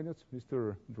 3 or 4 minutes,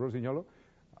 Mr. Rosignolo?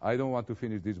 I don't want to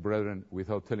finish this, brethren,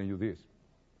 without telling you this.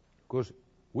 Because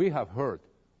we have heard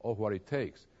of what it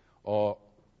takes, or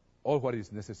what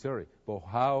is necessary. But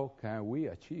how can we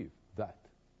achieve that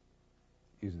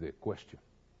is the question.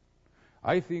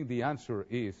 I think the answer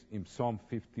is in Psalm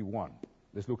 51.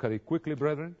 Let's look at it quickly,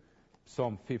 brethren.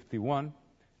 Psalm 51.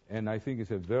 And I think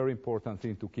it's a very important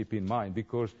thing to keep in mind,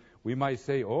 because we might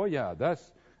say, oh yeah,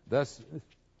 that's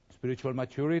spiritual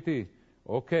maturity.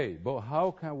 Okay, but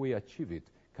how can we achieve it?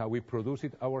 Can we produce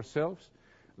it ourselves?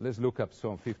 Let's look up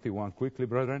Psalm 51 quickly,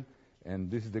 brethren.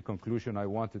 And this is the conclusion I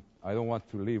don't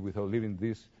want to leave without leaving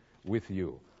this with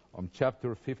you. On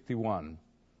chapter 51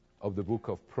 of the book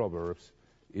of Proverbs,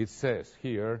 it says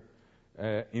here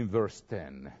in verse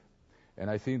 10, and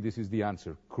I think this is the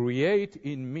answer: create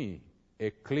in me a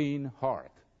clean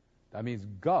heart. That means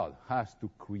God has to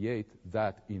create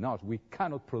that in us. We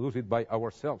cannot produce it by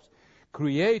ourselves.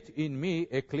 Create in me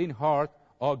a clean heart,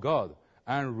 O God,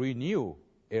 and renew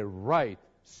a right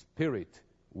spirit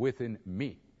within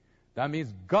me. That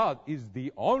means God is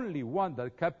the only one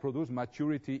that can produce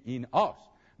maturity in us.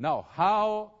 Now,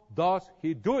 how does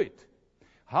he do it?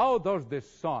 How does the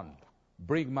sun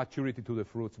bring maturity to the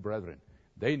fruits, brethren?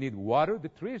 They need water. The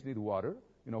trees need water.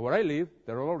 You know, where I live,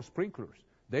 there are a lot of sprinklers.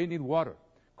 They need water.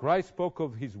 Christ spoke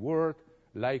of his word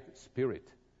like spirit,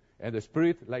 and the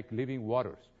spirit like living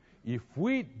waters. If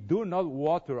we do not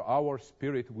water our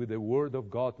spirit with the word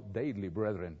of God daily,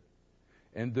 brethren,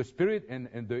 and the spirit and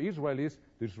the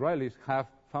Israelis have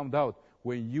found out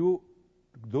when you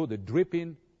do the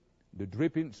dripping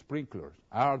sprinklers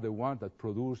are the ones that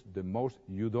produce the most.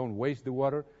 You don't waste the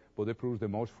water, but they produce the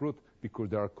most fruit because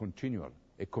they are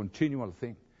a continual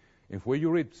thing. If when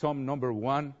you read Psalm number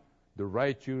 1, the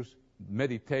righteous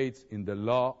meditates in the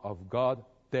law of God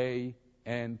day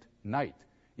and night.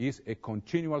 It's a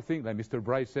continual thing. Like Mr.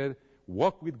 Bright said,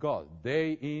 walk with God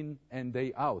day in and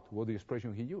day out, was the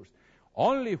expression he used.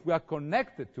 Only if we are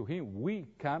connected to him, we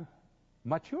can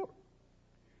mature.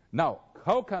 Now,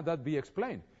 how can that be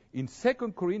explained? In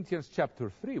 2 Corinthians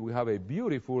chapter 3, we have a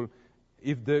beautiful,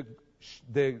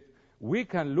 we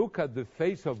can look at the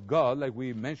face of God, like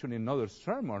we mentioned in another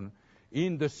sermon,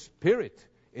 in the Spirit,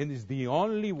 and it's the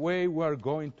only way we are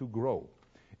going to grow.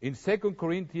 In 2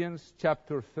 Corinthians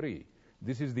chapter 3,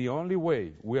 this is the only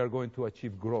way we are going to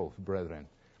achieve growth, brethren.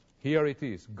 Here it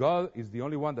is. God is the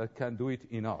only one that can do it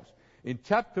in us. In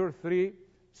chapter 3,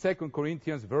 2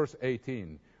 Corinthians verse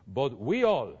 18, but we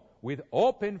all, with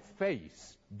open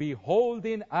face,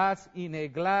 beholding as in a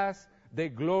glass the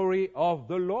glory of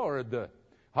the Lord.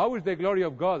 How is the glory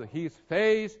of God? His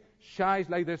face shines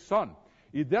like the sun.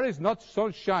 If there is not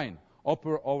sunshine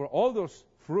over all those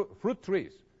fruit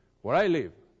trees where I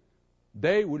live,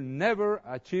 they will never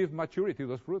achieve maturity,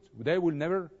 those fruits. They will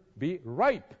never be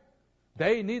ripe.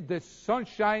 They need the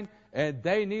sunshine and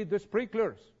they need the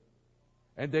sprinklers.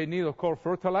 And they need, of course,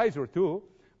 fertilizer too.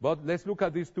 But let's look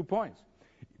at these 2 points.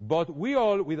 But we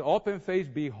all, with open face,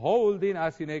 beholding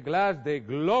as in a glass the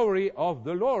glory of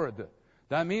the Lord.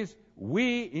 That means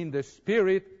we in the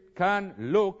Spirit can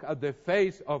look at the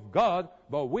face of God,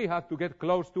 but we have to get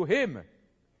close to him.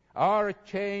 Are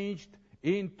changed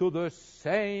into the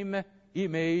same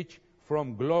image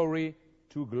from glory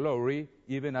to glory,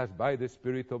 even as by the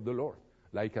Spirit of the Lord.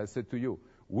 Like I said to you,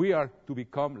 we are to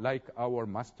become like our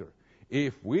Master.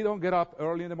 If we don't get up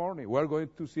early in the morning, we're going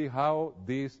to see how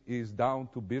this is down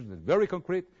to business. Very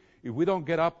concrete. If we don't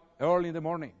get up early in the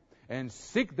morning and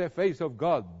seek the face of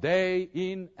God day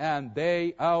in and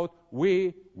day out,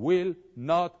 we will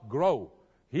not grow.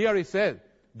 Here he said,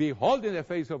 beholding the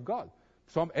face of God.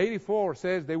 Psalm 84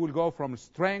 says they will go from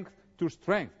strength to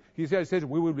strength. He says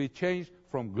we will be changed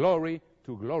from glory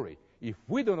to glory. If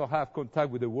we do not have contact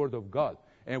with the Word of God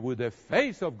and with the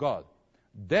face of God,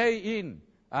 day in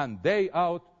and day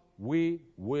out, we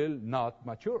will not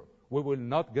mature. We will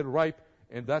not get ripe.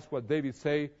 And that's what David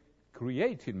say,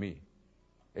 create in me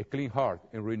a clean heart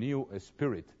and renew a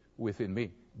spirit within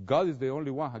me. God is the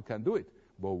only one who can do it,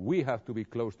 but we have to be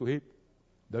close to him.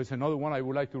 There's another one I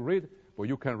would like to read, but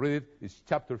you can read it. It's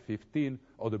chapter 15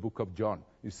 of the book of John.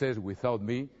 It says, without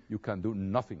me, you can do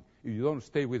nothing. If you don't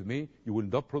stay with me, you will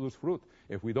not produce fruit.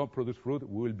 If we don't produce fruit,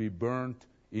 we will be burnt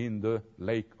in the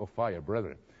lake of fire,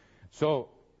 brethren. So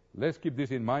let's keep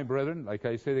this in mind, brethren. Like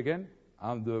I said again,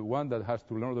 I'm the one that has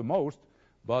to learn the most,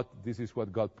 but this is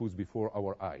what God puts before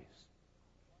our eyes.